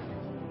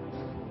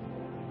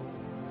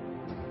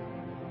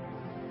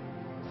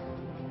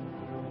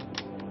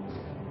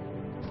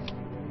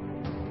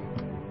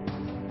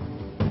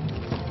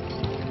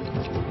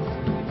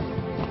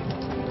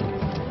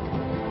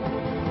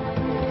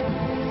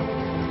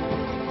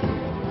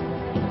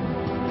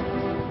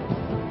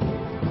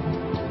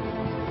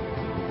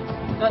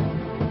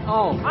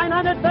 Oh.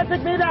 150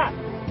 Meter!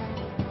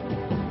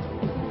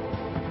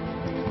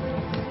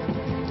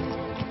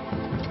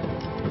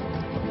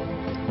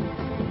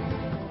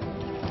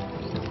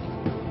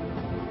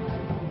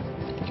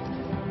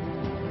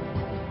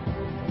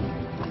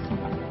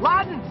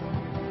 Laden!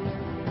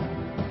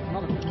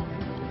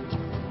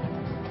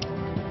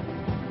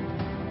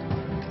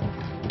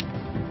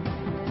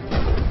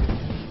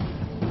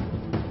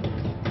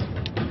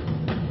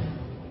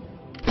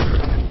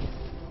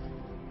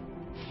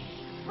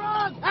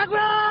 Front!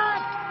 Agron!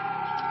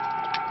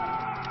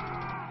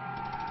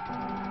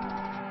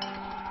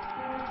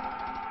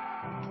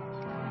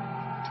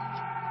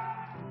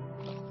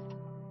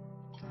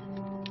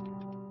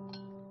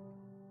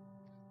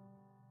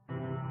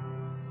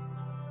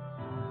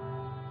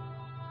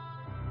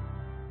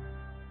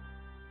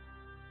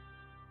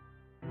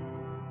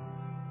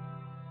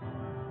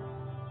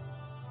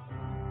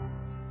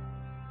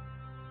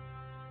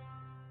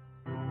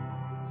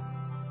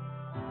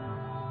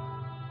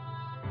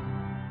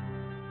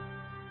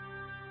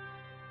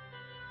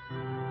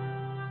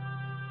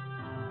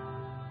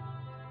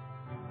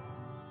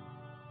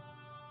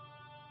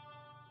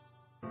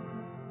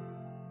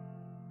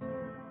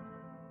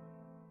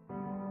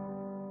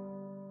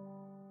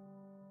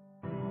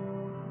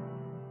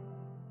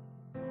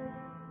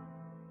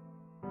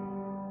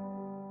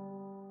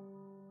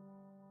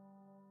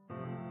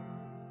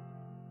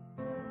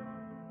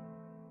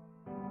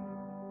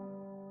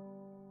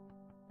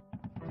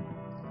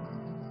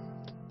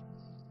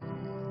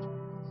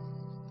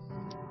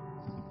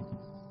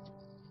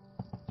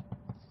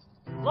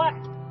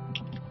 Left!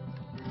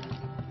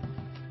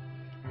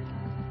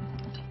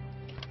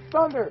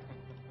 Thunder!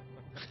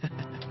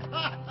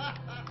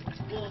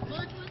 Well, look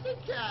what the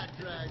cat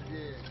dragged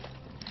in.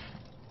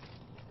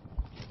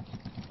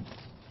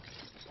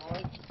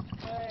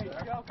 Hey,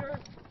 Joker.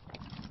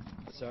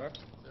 Sir?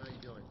 How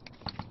you doing?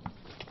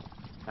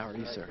 How are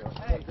you, sir?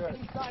 Hey, good.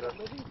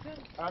 Livingston?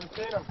 I haven't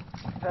seen him.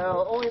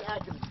 Hell, only an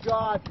act of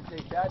God can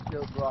take that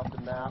Joker off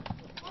the map.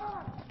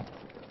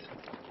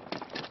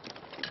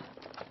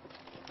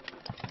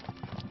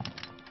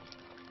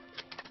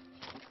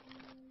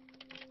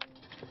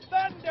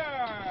 Thunder!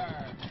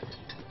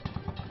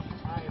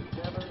 I have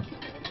never...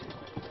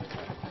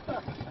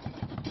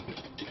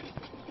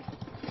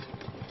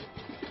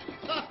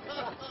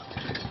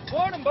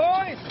 Morning,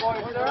 boys!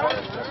 Morning,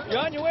 sir. You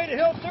on your way to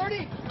Hill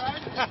 30?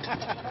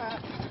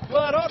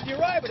 Well, off to your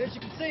right, but as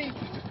you can see,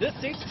 this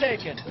seat's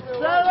taken.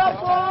 Set up,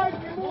 boys!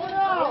 We're moving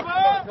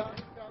out!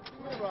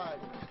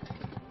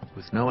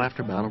 With no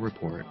after-battle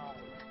report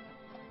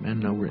and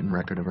no written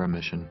record of our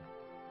mission,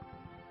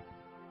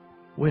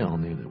 we all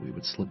knew that we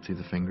would slip through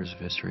the fingers of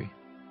history.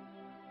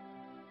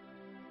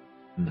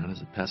 Not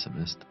as a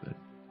pessimist, but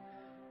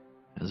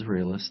as a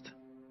realist,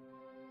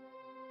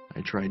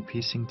 I tried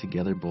piecing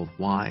together both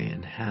why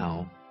and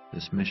how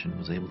this mission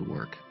was able to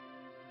work.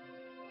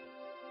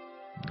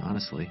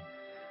 Honestly,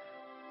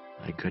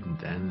 I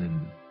couldn't then,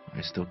 and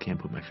I still can't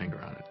put my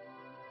finger on it.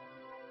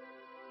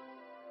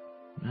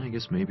 I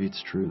guess maybe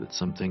it's true that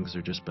some things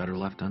are just better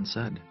left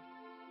unsaid.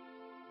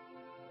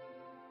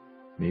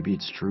 Maybe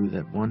it's true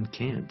that one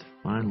can't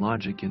find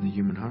logic in the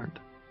human heart.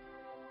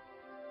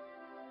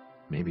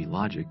 Maybe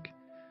logic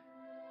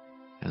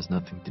has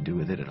nothing to do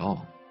with it at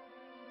all.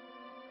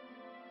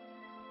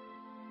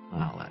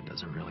 Well, that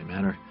doesn't really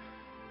matter.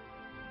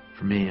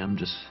 For me, I'm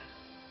just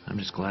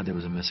glad there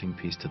was a missing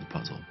piece to the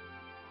puzzle.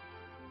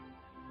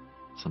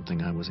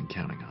 Something I wasn't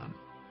counting on.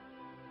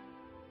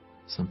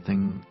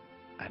 Something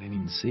I didn't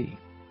even see.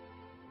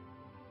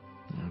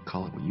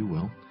 Call it what you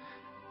will.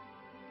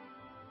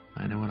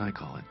 I know what I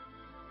call it.